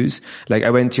reviews. Like I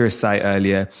went to your site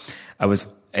earlier. I was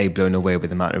blown away with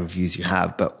the amount of reviews you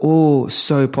have, but all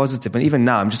so positive. And even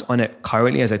now, I'm just on it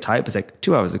currently as I type. It's like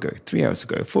 2 hours ago, 3 hours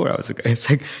ago, 4 hours ago. It's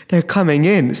like they're coming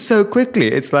in so quickly.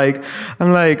 It's like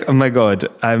I'm like, oh my god.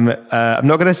 I'm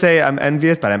not gonna say I'm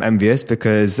envious, but I'm envious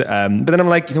because. But then I'm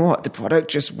like, you know what? The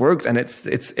product just works, and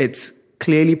it's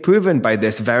clearly proven by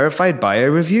this verified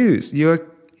buyer reviews. You're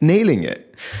nailing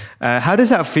it. How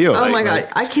does that feel? Oh my god,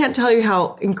 I can't tell you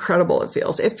how incredible it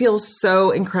feels. It feels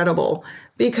so incredible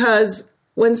because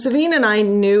when Savine and I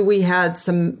knew we had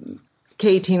some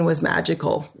K18 was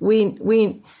magical, we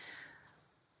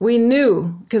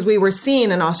knew because we were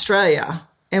seen in Australia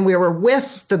and we were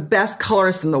with the best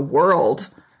colorists in the world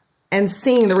and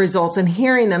seeing the results and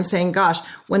hearing them saying, gosh,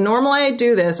 when normally I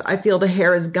do this, I feel the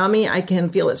hair is gummy. I can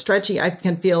feel it stretchy. I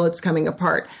can feel it's coming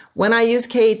apart. When I use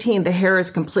K18, the hair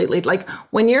is completely like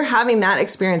when you're having that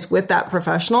experience with that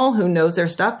professional who knows their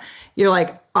stuff, you're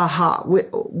like, aha,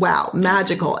 wow,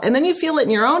 magical. And then you feel it in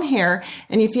your own hair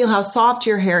and you feel how soft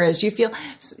your hair is. You feel,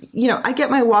 I get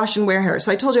my wash and wear hair.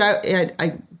 So I told you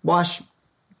I wash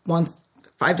once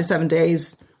 5 to 7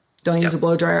 days. Don't use a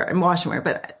blow dryer and wash and wear.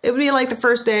 But it would be like the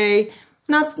first day,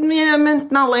 not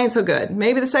laying so good.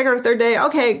 Maybe the second or third day,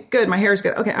 okay, good, my hair's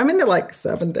good. Okay, I'm into like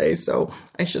 7 days, so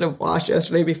I should have washed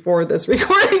yesterday before this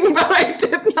recording, but I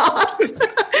did not.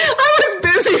 I was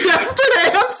busy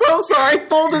yesterday. I'm so sorry.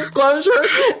 Full disclosure.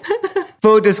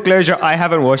 Full disclosure, I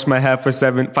haven't washed my hair for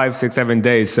 5, 6, 7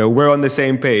 days, so we're on the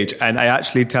same page. And I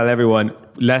actually tell everyone,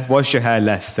 wash your hair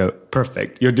less. So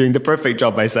perfect. You're doing the perfect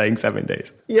job by saying 7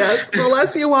 days. Yes. The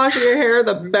less you wash your hair,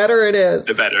 the better it is.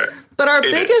 The better. But our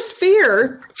biggest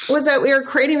fear was that we were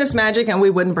creating this magic and we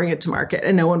wouldn't bring it to market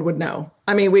and no one would know.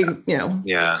 I mean,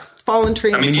 fallen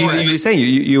tree. I mean, you were saying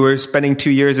you were spending 2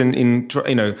 years in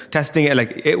testing it.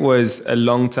 Like it was a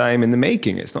long time in the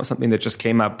making. It's not something that just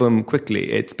came out boom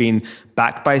quickly. It's been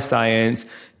backed by science,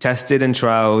 tested and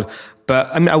trialed. But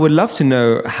I mean, I would love to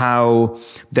know how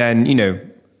then,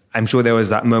 I'm sure there was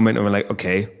that moment where we're like,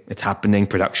 okay, it's happening,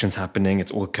 production's happening,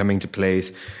 it's all coming to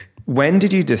place. When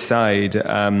did you decide,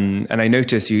 and I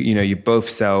notice you both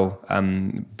sell,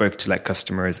 both to like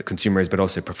consumers, but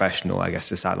also professional, I guess,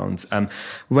 to salons.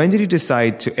 When did you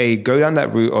decide to go down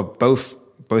that route of both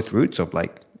routes of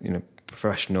like,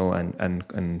 professional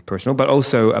and personal, but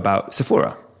also about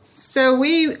Sephora? So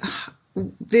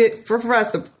for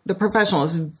us, the professional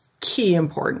is key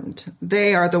important.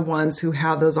 They are the ones who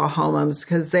have those aha moments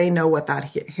because they know what that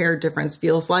hair difference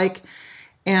feels like.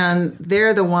 And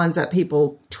they're the ones that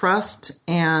people trust,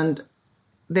 and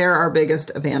they're our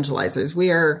biggest evangelizers.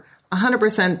 We are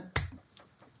 100%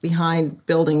 behind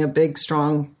building a big,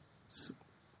 strong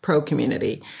pro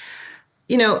community.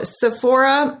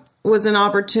 Sephora was an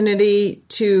opportunity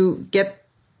to get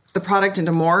the product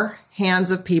into more hands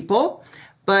of people,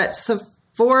 but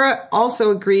Sephora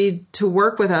also agreed to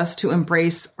work with us to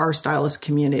embrace our stylist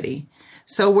community.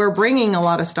 So we're bringing a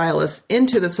lot of stylists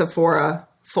into the Sephora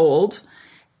fold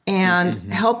and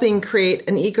helping create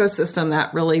an ecosystem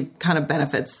that really kind of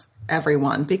benefits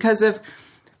everyone. Because if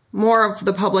more of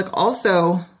the public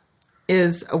also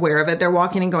is aware of it, they're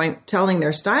walking and going, telling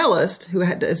their stylist who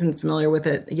isn't familiar with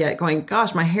it yet, going,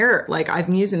 gosh, my hair, like I've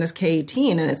been using this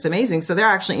K18 and it's amazing. So they're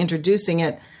actually introducing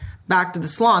it back to the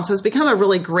salon. So it's become a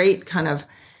really great kind of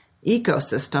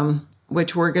ecosystem,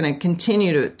 which we're going to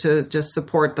continue to just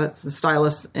support the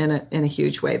stylists in a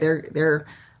huge way. They're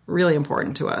really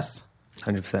important to us.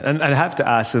 100%. And I have to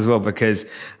ask as well, because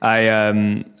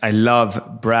I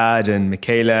love Brad and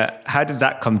Michaela. How did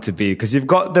that come to be? Because you've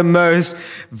got the most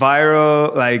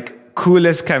viral, like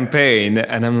coolest campaign.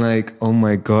 And I'm like, oh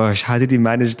my gosh, how did you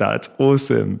manage that? It's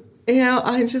awesome.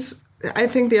 I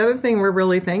think the other thing we're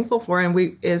really thankful for, and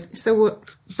we're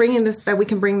bringing this, that we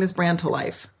can bring this brand to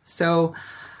life. So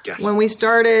when we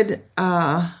started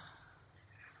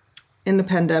in the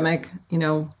pandemic,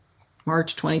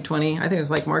 March 2020. I think it was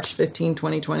like March 15,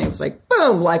 2020. It was like,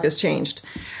 boom, life has changed.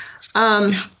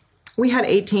 We had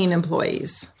 18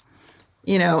 employees,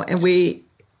 and we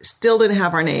still didn't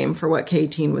have our name for what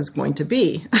K18 was going to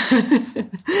be.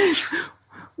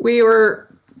 We were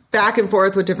back and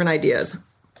forth with different ideas.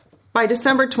 By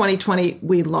December 2020,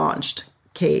 we launched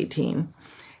K18.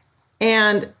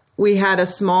 And we had a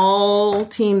small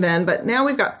team then, but now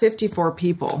we've got 54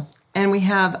 people. And we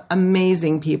have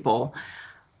amazing people.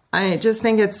 I just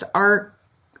think it's our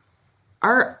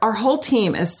whole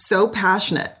team is so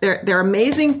passionate. They're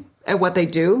amazing at what they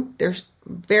do. They're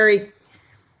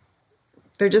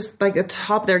just like at the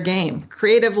top of their game,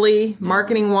 creatively,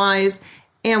 marketing wise.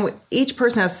 And each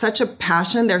person has such a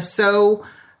passion. They're so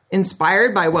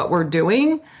inspired by what we're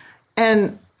doing.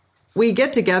 And we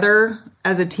get together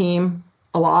as a team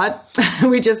a lot.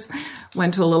 We just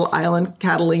went to a little island,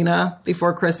 Catalina,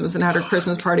 before Christmas and had our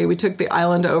Christmas party. We took the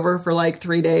island over for like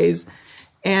 3 days.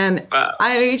 And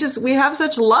we have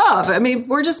such love. I mean,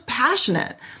 we're just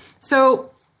passionate.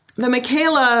 So the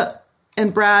Michaela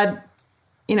and Brad,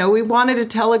 we wanted to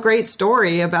tell a great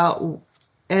story about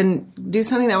and do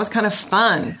something that was kind of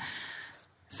fun.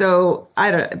 So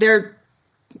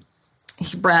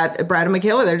Brad and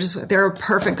Michaela, they're a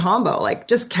perfect combo, like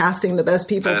just casting the best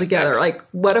people together. Like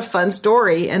what a fun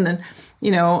story. And then,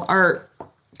 our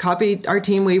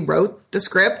team, we wrote the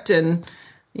script and,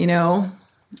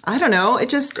 I don't know.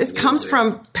 It comes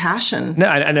from passion. No,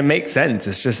 and it makes sense.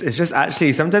 It's just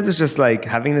actually, sometimes it's just like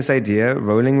having this idea,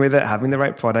 rolling with it, having the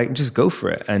right product, and just go for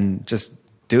it and just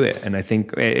do it. And I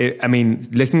think,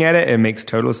 looking at it, it makes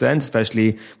total sense,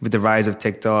 especially with the rise of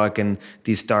TikTok and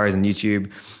these stars on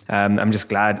YouTube. I'm just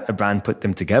glad a brand put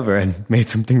them together and made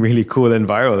something really cool and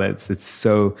viral. It's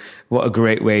so, what a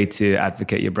great way to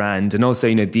advocate your brand. And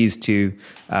also, these two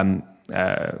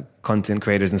content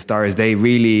creators and stars, they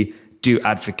really do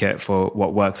advocate for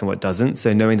what works and what doesn't.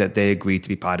 So knowing that they agree to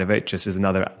be part of it just is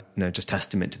another, just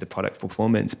testament to the product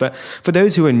performance. But for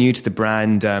those who are new to the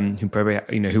brand, who probably,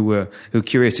 who are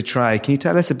curious to try, can you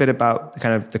tell us a bit about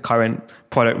kind of the current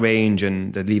product range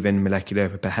and the leave-in molecular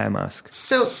repair hair mask?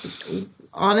 So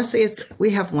honestly,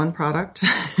 we have one product.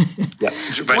 Yeah,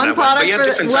 one product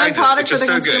for the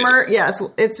consumer. Good. Yes,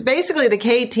 it's basically the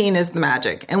K18 is the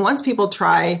magic. And once people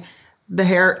try the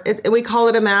hair, we call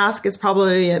it a mask. It's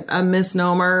probably a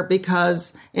misnomer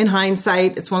because in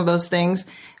hindsight, it's one of those things.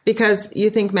 Because you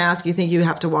think mask, you think you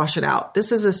have to wash it out.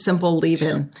 This is a simple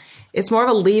leave-in. It's more of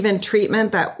a leave-in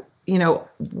treatment that,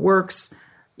 works,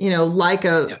 like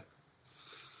a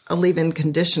leave-in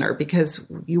conditioner, because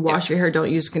you wash your hair,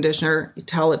 don't use conditioner, you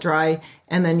towel it dry,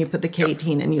 and then you put the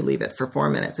K18 and you leave it for 4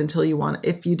 minutes until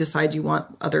if you decide you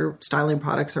want other styling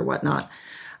products or whatnot.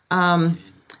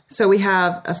 So we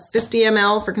have a 50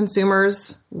 ml for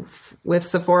consumers. With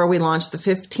Sephora, we launched the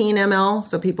 15 ml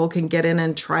so people can get in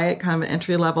and try it, kind of an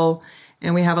entry level.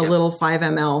 And we have a little 5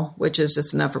 ml, which is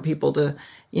just enough for people to,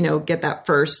 get that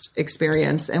first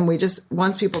experience. And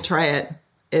once people try it,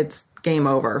 it's game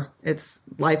over.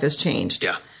 Life has changed.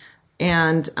 Yeah.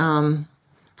 And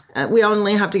we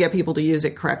only have to get people to use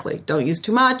it correctly. Don't use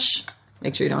too much.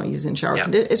 Make sure you don't use in shower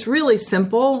conditioner. It's really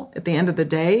simple at the end of the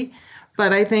day.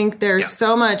 But I think there's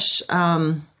so much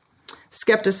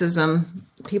skepticism.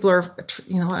 People are,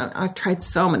 I've tried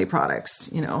so many products,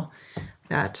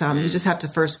 that you just have to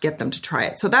first get them to try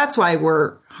it. So that's why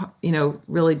we're,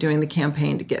 really doing the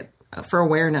campaign to get for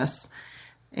awareness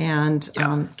and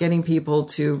getting people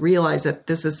to realize that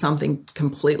this is something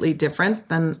completely different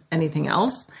than anything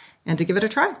else and to give it a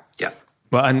try. Yeah.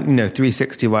 Well, and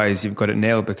 360 wise, you've got it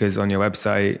nailed, because on your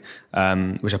website,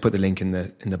 which I put the link in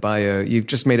the bio, you've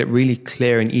just made it really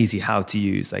clear and easy how to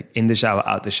use, like in the shower,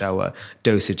 out the shower,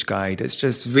 dosage guide. It's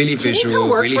just really visual,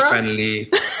 really friendly.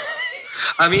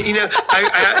 I mean,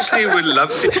 I actually would love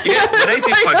to. When I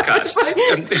do podcasts,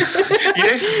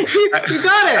 you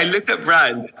got it. I look at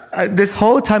brand. This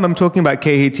whole time I'm talking about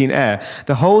K18 Air,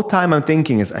 the whole time I'm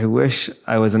thinking is, I wish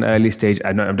I was an early stage.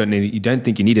 I don't know. You don't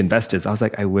think you need investors. I was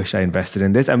like, I wish I invested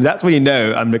in this. I mean, that's when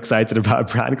I'm excited about a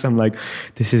brand, because I'm like,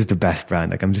 this is the best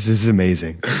brand. Like, this is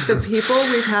amazing. The people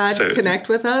we've had connect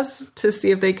with us to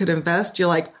see if they could invest, you're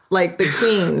like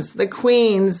the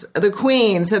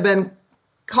queens have been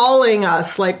calling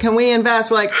us like, can we invest?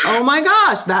 We're like, oh my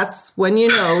gosh, that's when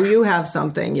you have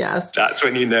something. Yes. That's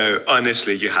when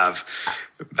honestly, you have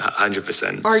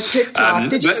 100%. Our TikTok.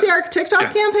 Did you see our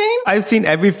TikTok campaign? I've seen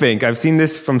everything. I've seen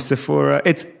this from Sephora.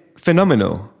 It's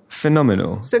phenomenal.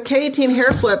 So K18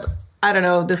 Hair Flip, I don't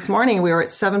know, this morning we were at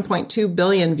 7.2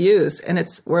 billion views, and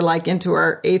we're like into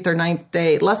our 8th or 9th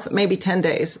day, maybe 10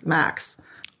 days max.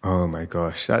 Oh my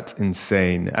gosh, that's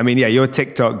insane. I mean, yeah, your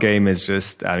TikTok game is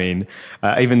just, I mean,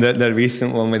 even the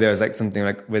recent one where there was like something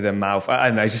like with a mouth. I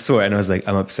don't know, I just saw it and I was like,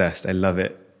 I'm obsessed. I love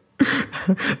it.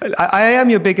 I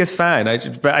am your biggest fan,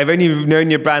 but I've only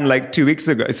known your brand like 2 weeks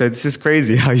ago. So this is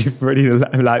crazy how you've already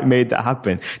like made that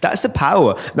happen. That's the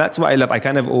power. That's what I love. I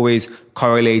kind of always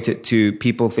correlate it to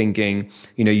people thinking,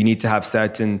 you know, you need to have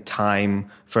certain time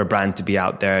for a brand to be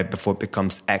out there before it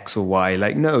becomes X or Y.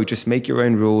 Like, no, just make your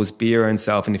own rules, be your own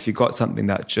self. And if you've got something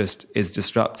that just is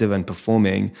disruptive and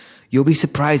performing, you'll be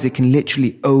surprised it can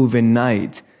literally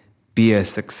overnight be a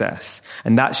success.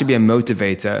 And that should be a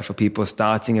motivator for people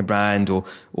starting a brand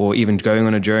or even going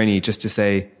on a journey, just to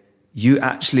say, you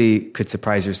actually could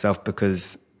surprise yourself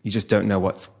because you just don't know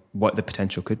what the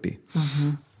potential could be.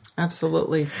 Mm-hmm.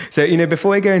 Absolutely. So, you know,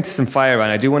 before I go into some fire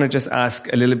round, I do want to just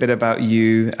ask a little bit about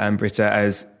you, Britta,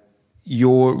 as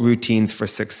your routines for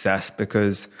success,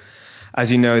 because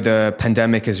as you know, the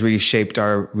pandemic has really shaped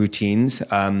our routines,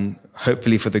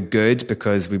 hopefully for the good,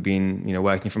 because we've been, you know,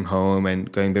 working from home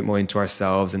and going a bit more into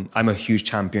ourselves. And I'm a huge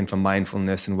champion for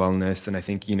mindfulness and wellness. And I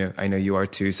think, you know, I know you are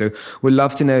too. So we'd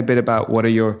love to know a bit about what are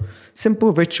your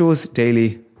simple rituals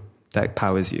daily that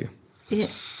powers you. Yeah.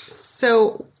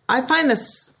 So I find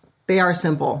they are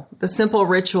simple. The simple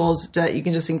rituals that you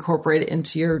can just incorporate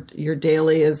into your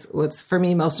daily is what's, for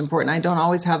me, most important. I don't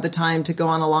always have the time to go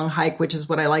on a long hike, which is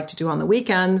what I like to do on the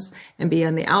weekends and be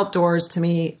in the outdoors. To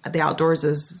me, the outdoors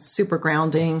is super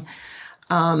grounding.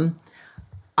 I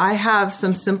have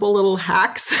some simple little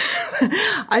hacks.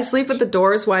 I sleep with the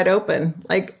doors wide open.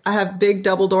 Like, I have big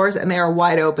double doors and they are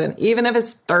wide open, even if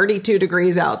it's 32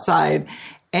 degrees outside.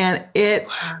 And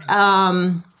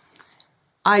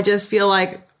I just feel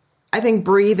like, I think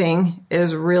breathing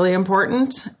is really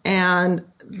important. And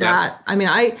that, I mean,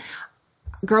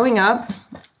 growing up,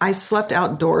 I slept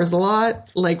outdoors a lot,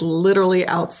 like literally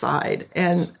outside.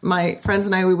 And my friends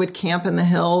and I, we would camp in the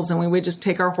hills and we would just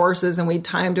take our horses and we'd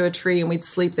tie them to a tree and we'd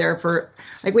sleep there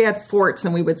we had forts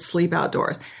and we would sleep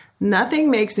outdoors. Nothing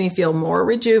makes me feel more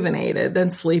rejuvenated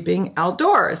than sleeping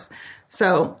outdoors.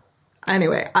 So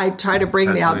anyway, I try to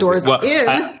bring the outdoors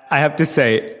in. I have to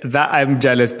say that I'm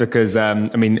jealous because, I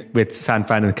mean, with San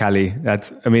Fran and Cali,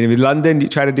 with London, you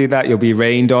try to do that, you'll be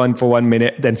rained on for 1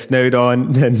 minute, then snowed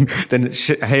on, then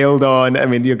hailed on. I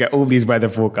mean, you'll get all these weather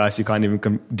forecasts you can't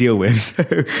even deal with. So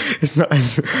it's not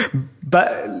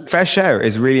but fresh air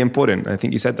is really important. I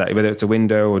think you said that, whether it's a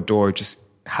window or door, just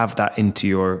have that into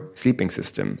your sleeping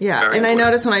system. Yeah. And I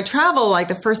notice when I travel, like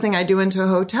the first thing I do into a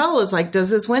hotel is like,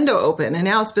 does this window open? And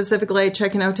now specifically I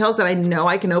check in hotels that I know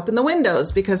I can open the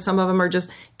windows, because some of them are just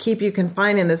keep you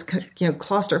confined in this, you know,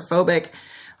 claustrophobic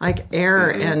like air.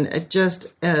 And it just,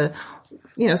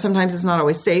 you know, sometimes it's not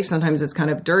always safe. Sometimes it's kind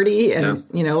of dirty. And,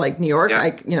 you know, like New York,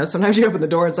 like, you know, sometimes you open the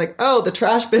door and it's like, oh, the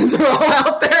trash bins are all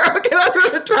out there. Okay, that's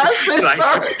where the trash bins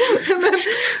are. And then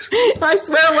I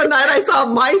swear one night I saw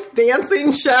mice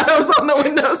dancing shadows on the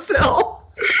windowsill.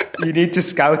 You need to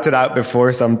scout it out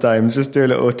before sometimes. Just do a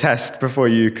little test before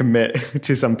you commit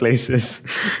to some places.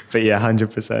 But yeah,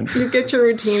 100%. You get your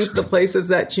routines, the places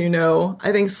that you know.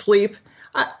 I think sleep.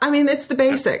 I mean, it's the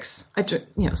basics.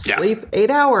 Sleep 8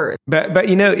 hours. But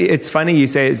you know, it's funny you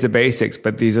say it's the basics,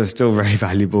 but these are still very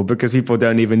valuable because people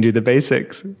don't even do the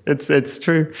basics. It's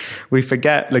true. We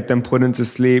forget like the importance of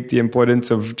sleep, the importance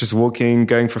of just walking,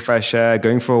 going for fresh air,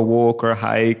 going for a walk or a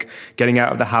hike, getting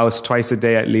out of the house twice a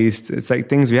day at least. It's like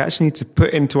things we actually need to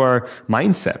put into our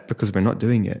mindset because we're not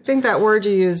doing it. I think that word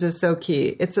you used is so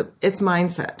key. It's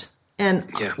mindset. And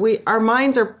our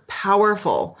minds are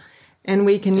powerful. And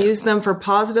we can use them for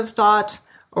positive thought,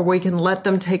 or we can let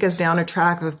them take us down a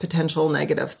track of potential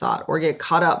negative thought or get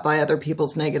caught up by other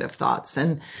people's negative thoughts.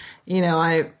 And, you know,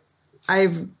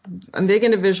 I'm big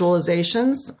into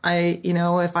visualizations.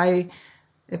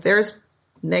 If there's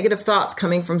negative thoughts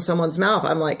coming from someone's mouth,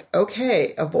 I'm like,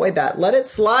 okay, avoid that. Let it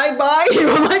slide by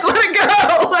you. I'm like,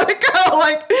 let it go.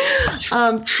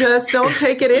 Like, just don't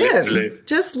take it in.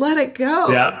 Just let it go.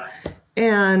 Yeah.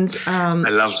 And I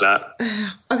love that.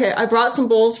 Okay, I brought some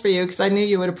bowls for you because I knew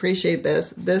you would appreciate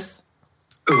this.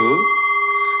 Ooh.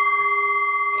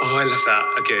 Oh, I love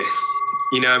that. Okay.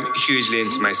 You know, I'm hugely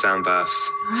into my sound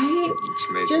baths. Right? It's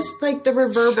amazing. Just like the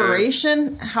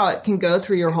reverberation, how it can go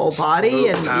through your whole body.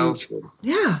 So powerful.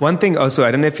 Yeah. One thing also,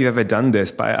 I don't know if you've ever done this,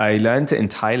 but I learned it in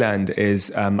Thailand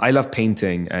is I love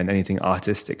painting and anything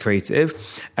artistic, creative.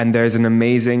 And there's an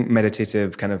amazing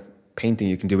meditative kind of painting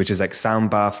you can do, which is like sound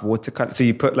bath watercolor. So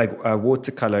you put like a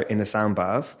watercolor in a sound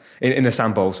bath, in a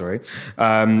sound bowl, sorry.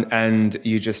 And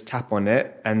you just tap on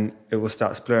it and it will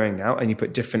start splurring out and you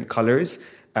put different colors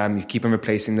You keep on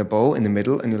replacing the bowl in the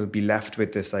middle, and you'll be left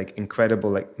with this like incredible,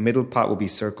 like middle part will be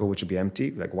circle, which will be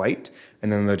empty, like white.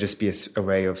 And then there'll just be an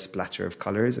array of splatter of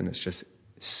colors. And it's just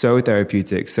so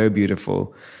therapeutic, so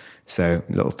beautiful. So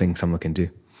little thing someone can do.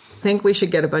 I think we should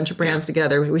get a bunch of brands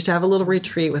together. We should have a little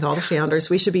retreat with all the founders.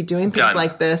 We should be doing things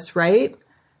like this, right?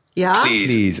 Yeah.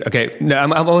 Please. Okay. No,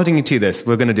 I'm holding you to this.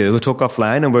 We're going to do it. We'll talk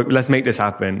offline and let's make this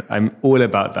happen. I'm all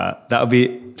about that. That'll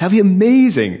be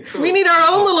amazing. We need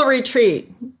our own little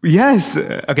retreat. Yes.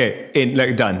 Okay.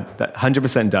 Done.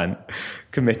 100% done.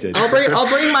 Committed. I'll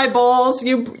bring my bowls. I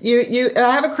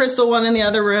have a crystal one in the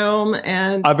other room,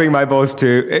 and I'll bring my bowls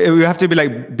too. We have to be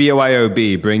like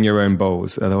BYOB. Bring your own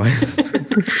bowls. Otherwise,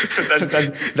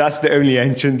 that's the only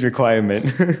entrance requirement.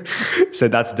 So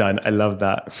that's done. I love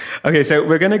that. Okay. So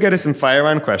we're going to go to some fire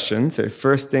round questions. So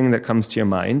first thing that comes to your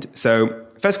mind. So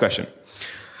first question.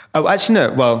 Oh, actually,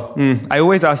 no. Well, I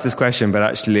always ask this question, but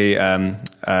actually,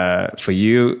 for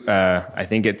you, I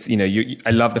think it's,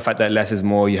 I love the fact that less is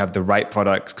more. You have the right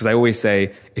products. Because I always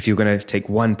say, if you're going to take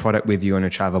one product with you on a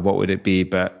travel, what would it be?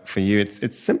 But for you,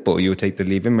 it's simple. You would take the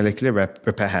Leave-In Molecular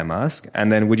Repair Hair Mask.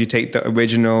 And then would you take the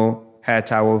original hair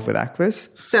towel with Aquis?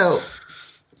 So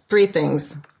 3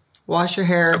 things. Wash your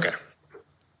hair. Okay.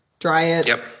 Dry it.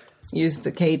 Yep. Use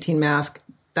the K18 mask.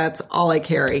 That's all I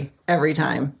carry every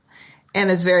time. And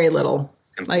it's very little.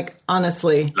 Like,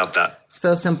 honestly. Love that.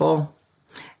 So simple.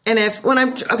 And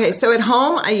so at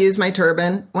home, I use my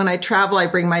turban. When I travel, I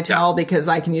bring my towel because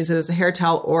I can use it as a hair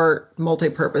towel or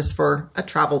multi-purpose for a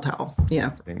travel towel.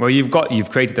 Yeah. Well, you've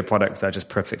created the products that are just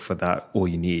perfect for that, all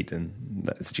you need. And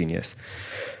that's genius.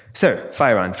 So,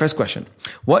 fire round. First question.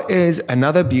 What is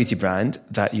another beauty brand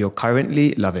that you're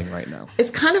currently loving right now? It's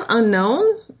kind of unknown.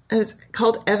 It's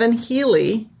called Evan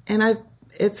Healy. And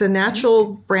it's a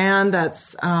natural brand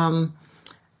that's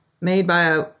made by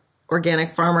an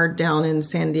organic farmer down in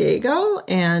San Diego,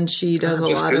 and she does a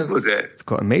lot of. It's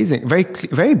got amazing, very,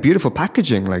 very beautiful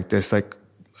packaging like this, like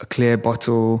a clear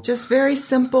bottle. Just very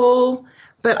simple,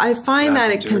 but I find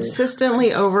that it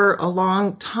consistently over a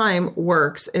long time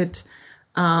works. It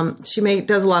she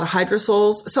does a lot of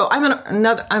hydrosols. So I'm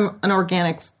an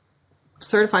organic.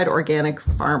 Certified organic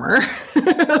farmer.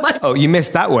 Oh, you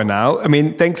missed that one out. I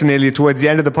mean, thanks, Nearly towards the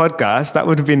end of the podcast. That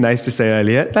would have been nice to say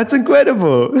earlier. That's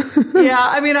incredible. Yeah,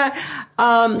 I mean,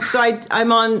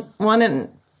 I'm on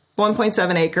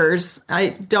 1.7 acres.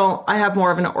 I have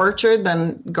more of an orchard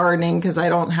than gardening because I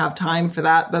don't have time for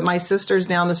that. But my sister's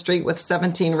down the street with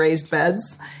 17 raised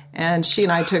beds, and she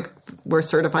and I were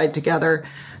certified together.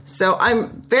 So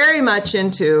I'm very much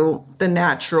into the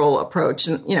natural approach.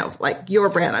 And, like your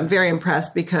brand, I'm very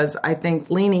impressed because I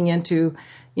think leaning into,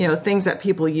 things that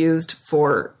people used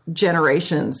for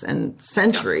generations and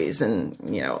centuries. And,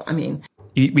 I mean.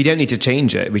 We don't need to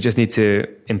change it. We just need to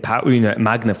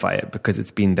magnify it because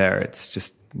it's been there.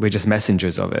 We're just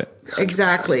messengers of it.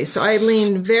 Exactly. So I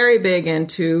lean very big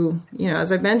into,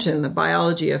 as I mentioned, the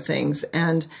biology of things.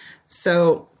 And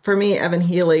so for me, Evan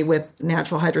Healy with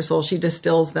natural hydrosol, she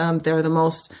distills them. They're the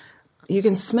most, you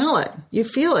can smell it. You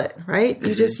feel it, right? Mm-hmm.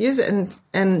 You just use it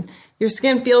and your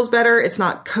skin feels better. It's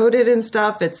not coated in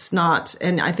stuff. It's not,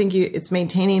 and I think it's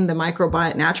maintaining the natural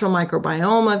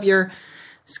microbiome of your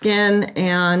skin.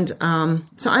 And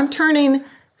so I'm turning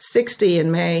 60 in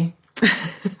May.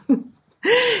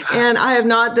 And I have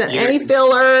not done any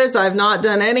fillers. I've not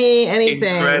done anything.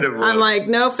 Incredible. I'm like,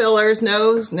 no fillers,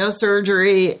 no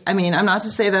surgery. I mean, I'm not to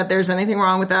say that there's anything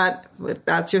wrong with that. If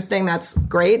that's your thing, that's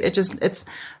great. it's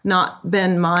not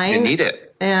been mine. You need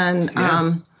it. And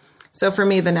so for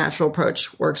me, the natural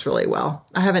approach works really well.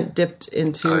 I haven't dipped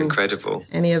into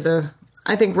any of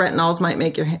I think retinols might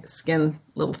make your skin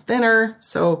a little thinner.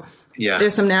 So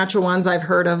there's some natural ones I've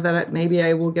heard of that maybe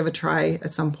I will give a try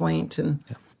at some point. And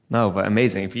No, but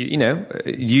amazing. If you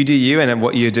do you, and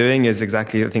what you're doing is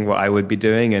exactly, I think, what I would be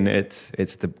doing, and it's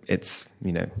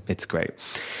great.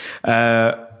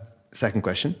 Second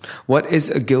question: what is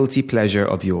a guilty pleasure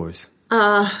of yours?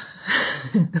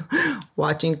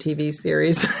 Watching TV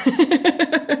series.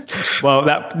 Well,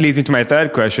 that leads me to my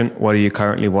third question: what are you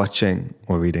currently watching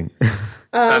or reading?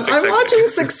 I'm watching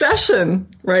Succession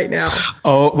right now.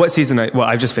 Oh, what season?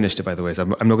 I've just finished it, by the way, so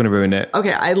I'm not going to ruin it.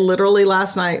 Okay, I literally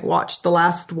last night watched the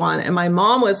last one, and my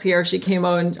mom was here. She came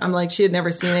over, and I'm like, she had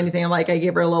never seen anything. I'm like, I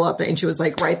gave her a little update, and she was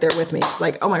like right there with me. She's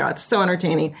like, oh my God, it's so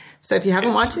entertaining. So if you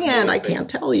haven't watched the end, I can't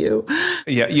tell you.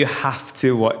 Yeah, you have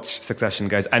to watch Succession,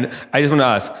 guys. And I just want to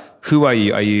ask, who are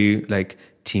you? Are you like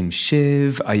Team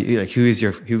Shiv? Are you like who is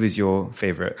your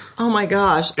favorite? Oh my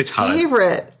gosh, it's hard.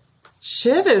 Favorite.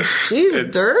 She's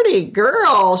dirty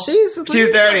girl. She's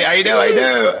dirty.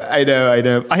 I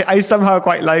know. I somehow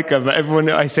quite like her, but everyone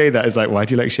I say that is like, why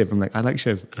do you like Shiv? I'm like, I like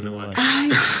Shiv. I don't know why.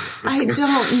 I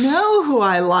don't know who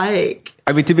I like.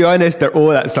 I mean, to be honest, they're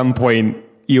all at some point,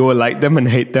 you all like them and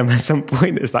hate them at some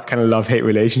point. It's that kind of love-hate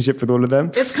relationship with all of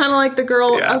them. It's kind of like the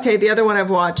girl. Yeah. Okay, the other one I've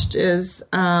watched is,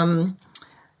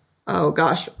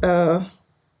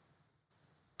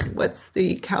 what's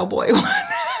the cowboy one?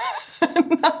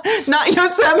 not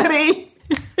Yosemite.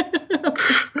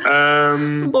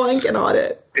 Blanking on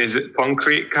it. Is it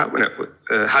Concrete Cowboy?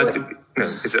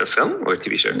 Is it a film or a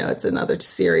TV show? No, it's another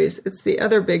series. It's the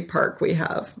other big park we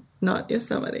have, not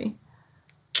Yosemite.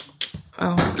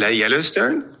 Oh,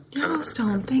 Yellowstone.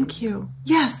 Yellowstone. Thank you.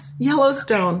 Yes,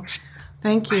 Yellowstone.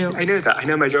 Thank you. I know that. I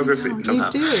know my geography. You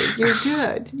do.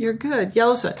 You're good.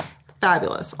 Yellowstone.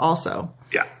 Fabulous. Also.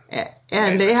 Yeah.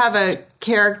 And they have a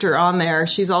character on there.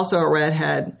 She's also a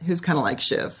redhead who's kind of like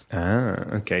Shiv.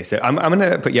 Ah, okay. So I'm going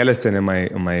to put Yellowstone on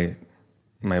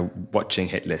my watching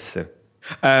hit list. So,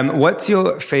 what's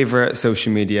your favorite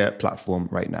social media platform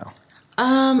right now?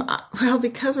 Well,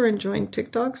 because we're enjoying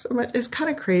TikTok so much, it's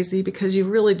kind of crazy because you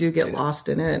really do get lost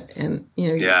in it, and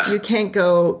you can't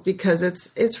go because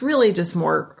it's really just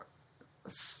more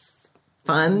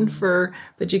fun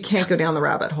but you can't go down the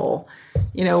rabbit hole.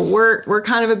 We're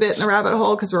kind of a bit in the rabbit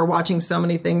hole because we're watching so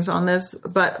many things on this.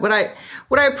 But what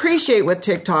I appreciate with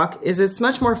TikTok is it's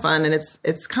much more fun, and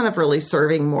it's kind of really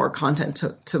serving more content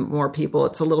to more people.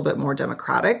 It's a little bit more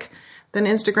democratic than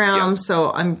Instagram. Yeah.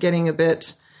 So I'm getting a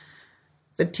bit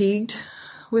fatigued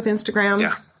with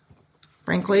Instagram,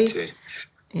 frankly. Me too.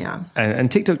 Yeah.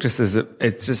 And TikTok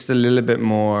it's just a little bit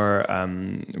more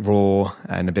raw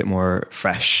and a bit more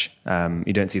fresh.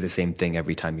 You don't see the same thing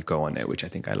every time you go on it, which I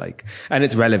think I like. And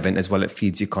it's relevant as well. It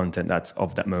feeds you content that's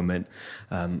of that moment,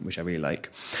 which I really like.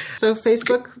 So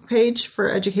Facebook page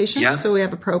for education. Yeah. So we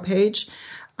have a pro page.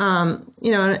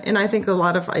 And I think a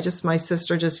lot of, my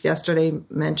sister just yesterday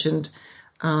mentioned,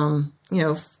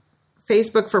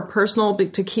 Facebook for personal,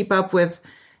 to keep up with,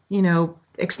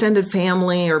 extended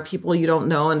family or people you don't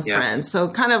know and friends. So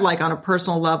kind of like on a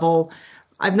personal level,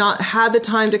 I've not had the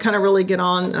time to kind of really get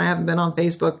on, and I haven't been on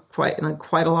Facebook in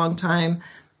quite a long time,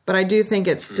 but I do think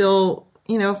it's still,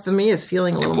 for me, it's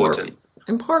feeling a little more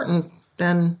important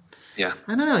than, I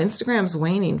don't know, Instagram's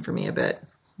waning for me a bit.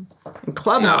 And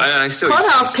Clubhouse.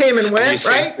 Clubhouse came and went,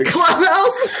 right?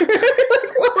 Clubhouse.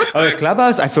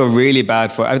 Clubhouse, I feel really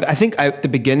bad for. I think the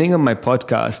beginning of my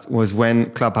podcast was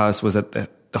when Clubhouse was at the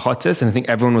hottest, and I think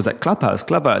everyone was like, Clubhouse.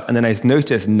 And then I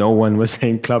noticed no one was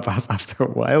saying Clubhouse after a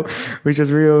while, which is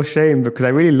a real shame because I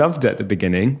really loved it at the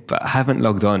beginning, but I haven't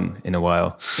logged on in a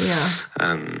while. Yeah.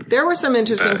 There were some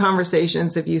interesting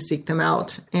conversations if you seek them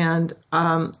out. And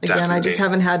again, definitely. I just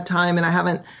haven't had time, and I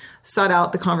haven't sought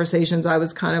out the conversations I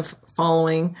was kind of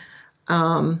following.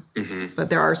 But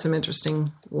there are some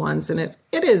interesting ones, and it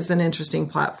is an interesting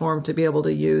platform to be able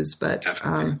to use, but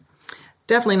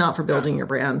definitely not for building your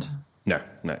brand. No,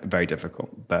 very difficult,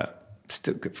 but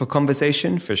still good for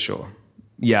conversation for sure.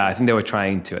 Yeah, I think they were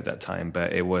trying to at that time,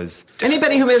 but it was...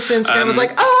 Anybody who missed Instagram was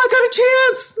like, I got a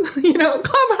chance,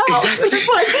 Clubhouse. Exactly. And it's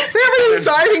like, everybody's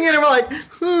diving in and we're like,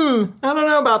 I don't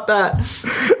know about that.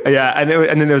 Yeah, and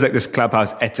then there was like this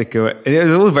Clubhouse etiquette. It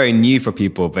was all very new for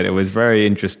people, but it was very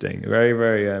interesting. Very,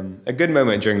 very... a good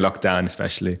moment during lockdown,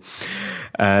 especially.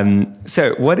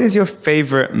 So what is your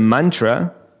favorite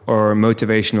mantra or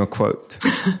motivational quote?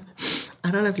 I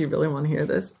don't know if you really want to hear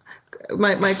this.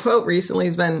 My quote recently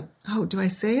has been, do I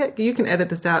say it? You can edit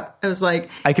this out. I was like...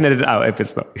 I can edit it out if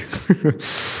it's not.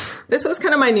 This was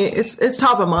kind of my new... It's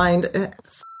top of mind.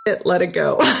 Let it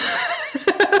go.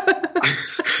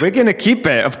 We're going to keep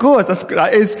it. Of course.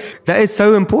 That is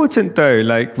so important though.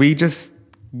 Like we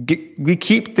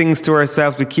keep things to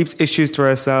ourselves. We keep issues to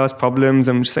ourselves, problems.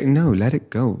 And we're just like, no, let it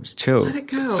go. Just chill. Let it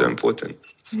go. It's so important.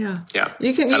 Yeah. Yeah.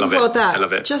 You can quote that. I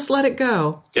love it. Just let it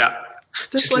go. Yeah.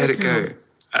 Just let it go.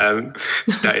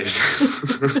 That is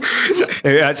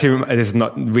actually, this is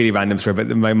not really random story, but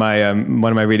my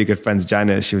one of my really good friends,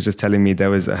 Janet, she was just telling me there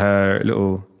was her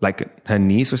little, like her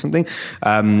niece or something,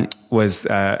 there was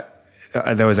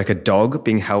like a dog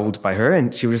being held by her,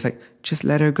 and she was just like, just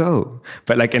let her go,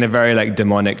 but like in a very like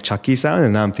demonic Chucky sound.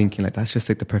 And now I'm thinking like, that's just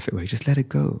like the perfect way. Just let it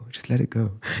go. Just let it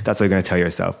go. That's what you're going to tell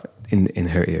yourself in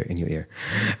her ear, in your ear.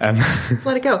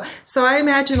 Let it go. So I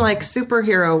imagine like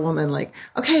superhero woman, like,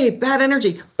 okay, bad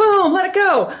energy. Boom, let it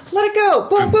go. Let it go.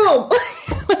 Boom, boom.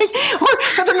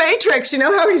 or the Matrix, you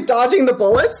know how he's dodging the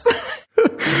bullets?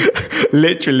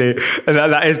 Literally. And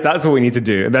that's what we need to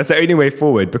do. And that's the only way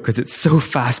forward because it's so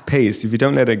fast paced. If you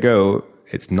don't let it go,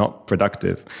 it's not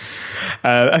productive.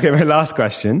 Okay, my last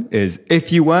question is,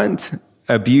 if you weren't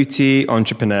a beauty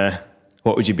entrepreneur,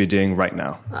 what would you be doing right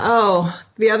now? Oh,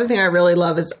 the other thing I really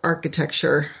love is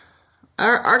architecture.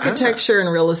 Architecture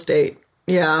and real estate.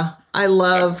 Yeah, I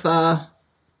love,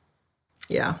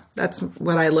 that's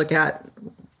what I look at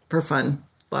for fun.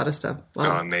 A lot of stuff.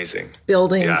 Amazing.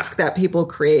 Buildings that people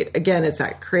create. Again, it's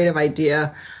that creative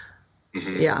idea.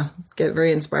 Mm-hmm. Yeah, get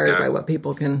very inspired by what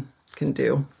people can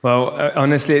do. Well,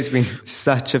 honestly, it's been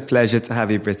such a pleasure to have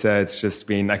you, Britta. It's just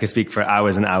been, I could speak for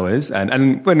hours and hours. And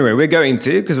anyway, we're going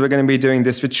to, because we're going to be doing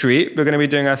this retreat. We're going to be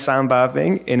doing our sound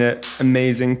bathing in an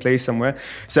amazing place somewhere.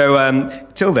 So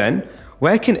till then,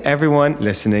 where can everyone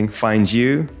listening find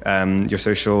you, your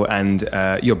social and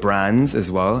your brands as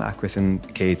well, Aquis and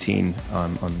K18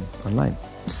 online?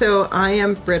 So I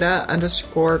am Britta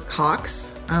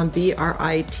 _Cox,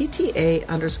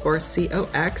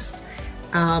 BRITTA_COX.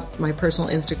 My personal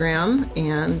Instagram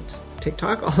and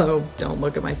TikTok, although don't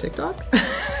look at my TikTok.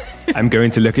 I'm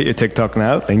going to look at your TikTok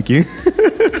now. Thank you.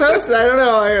 Posted. I don't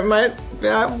know. I might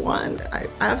have one. I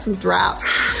have some drafts.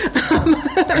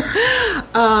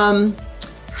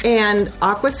 And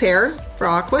Aquis Hair for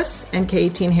Aquis and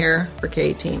K18 Hair for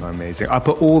K18. Amazing. I'll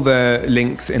put all the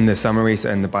links in the summary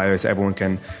and the bio so everyone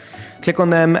can click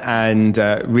on them and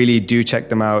really do check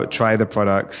them out. Try the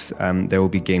products. They will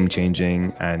be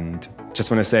game-changing. And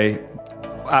just want to say,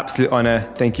 absolute honor.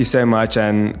 Thank you so much.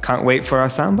 And can't wait for our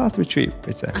sound bath retreat,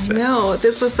 Britta. I know.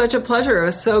 This was such a pleasure. It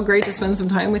was so great to spend some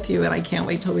time with you. And I can't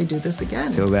wait till we do this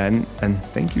again. Till then. And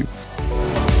thank you.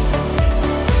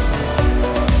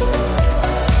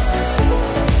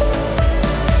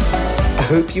 I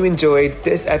hope you enjoyed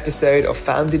this episode of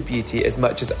Founded Beauty as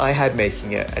much as I had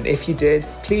making it. And if you did,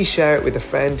 please share it with a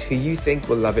friend who you think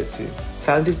will love it too.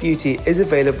 Founded Beauty is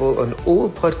available on all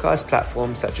podcast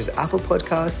platforms such as Apple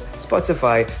Podcasts,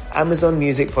 Spotify, Amazon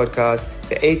Music Podcasts,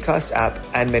 the Acast app,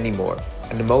 and many more.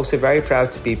 And I'm also very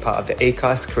proud to be part of the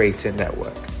Acast Creator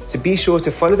Network. So be sure to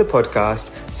follow the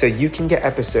podcast so you can get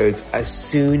episodes as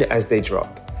soon as they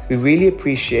drop. We really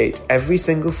appreciate every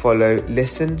single follow,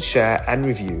 listen, share, and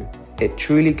review. It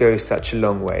truly goes such a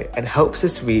long way and helps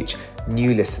us reach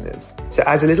new listeners. So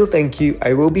as a little thank you,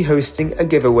 I will be hosting a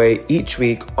giveaway each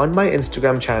week on my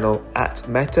Instagram channel at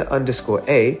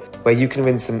meta_A, where you can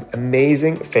win some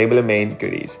amazing Fable & Mane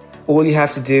goodies. All you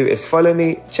have to do is follow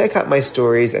me, check out my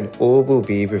stories, and all will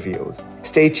be revealed.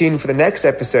 Stay tuned for the next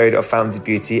episode of Founded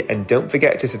Beauty, and don't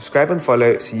forget to subscribe and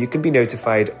follow so you can be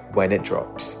notified when it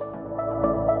drops.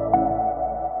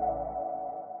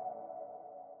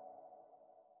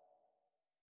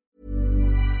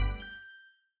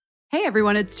 Hey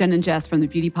everyone, it's Jen and Jess from the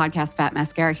beauty podcast Fat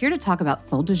Mascara here to talk about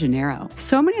Sol de Janeiro.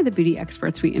 So many of the beauty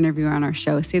experts we interview on our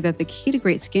show say that the key to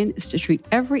great skin is to treat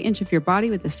every inch of your body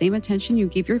with the same attention you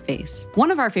give your face. One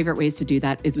of our favorite ways to do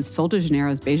that is with Sol de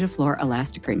Janeiro's Beija Flor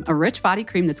Elastic Cream, a rich body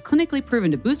cream that's clinically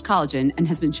proven to boost collagen and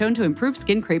has been shown to improve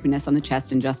skin crepiness on the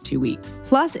chest in just 2 weeks.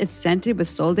 Plus, it's scented with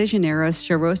Sol de Janeiro's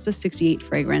Charosta 68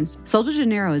 fragrance. Sol de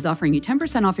Janeiro is offering you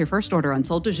 10% off your first order on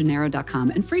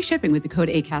soldejaneiro.com and free shipping with the code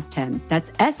ACAST10.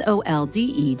 That's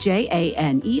SOLDEJANEIRO,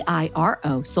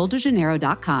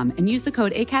 soldejaneiro.com, and use the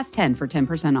code ACAST10 for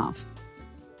 10% off.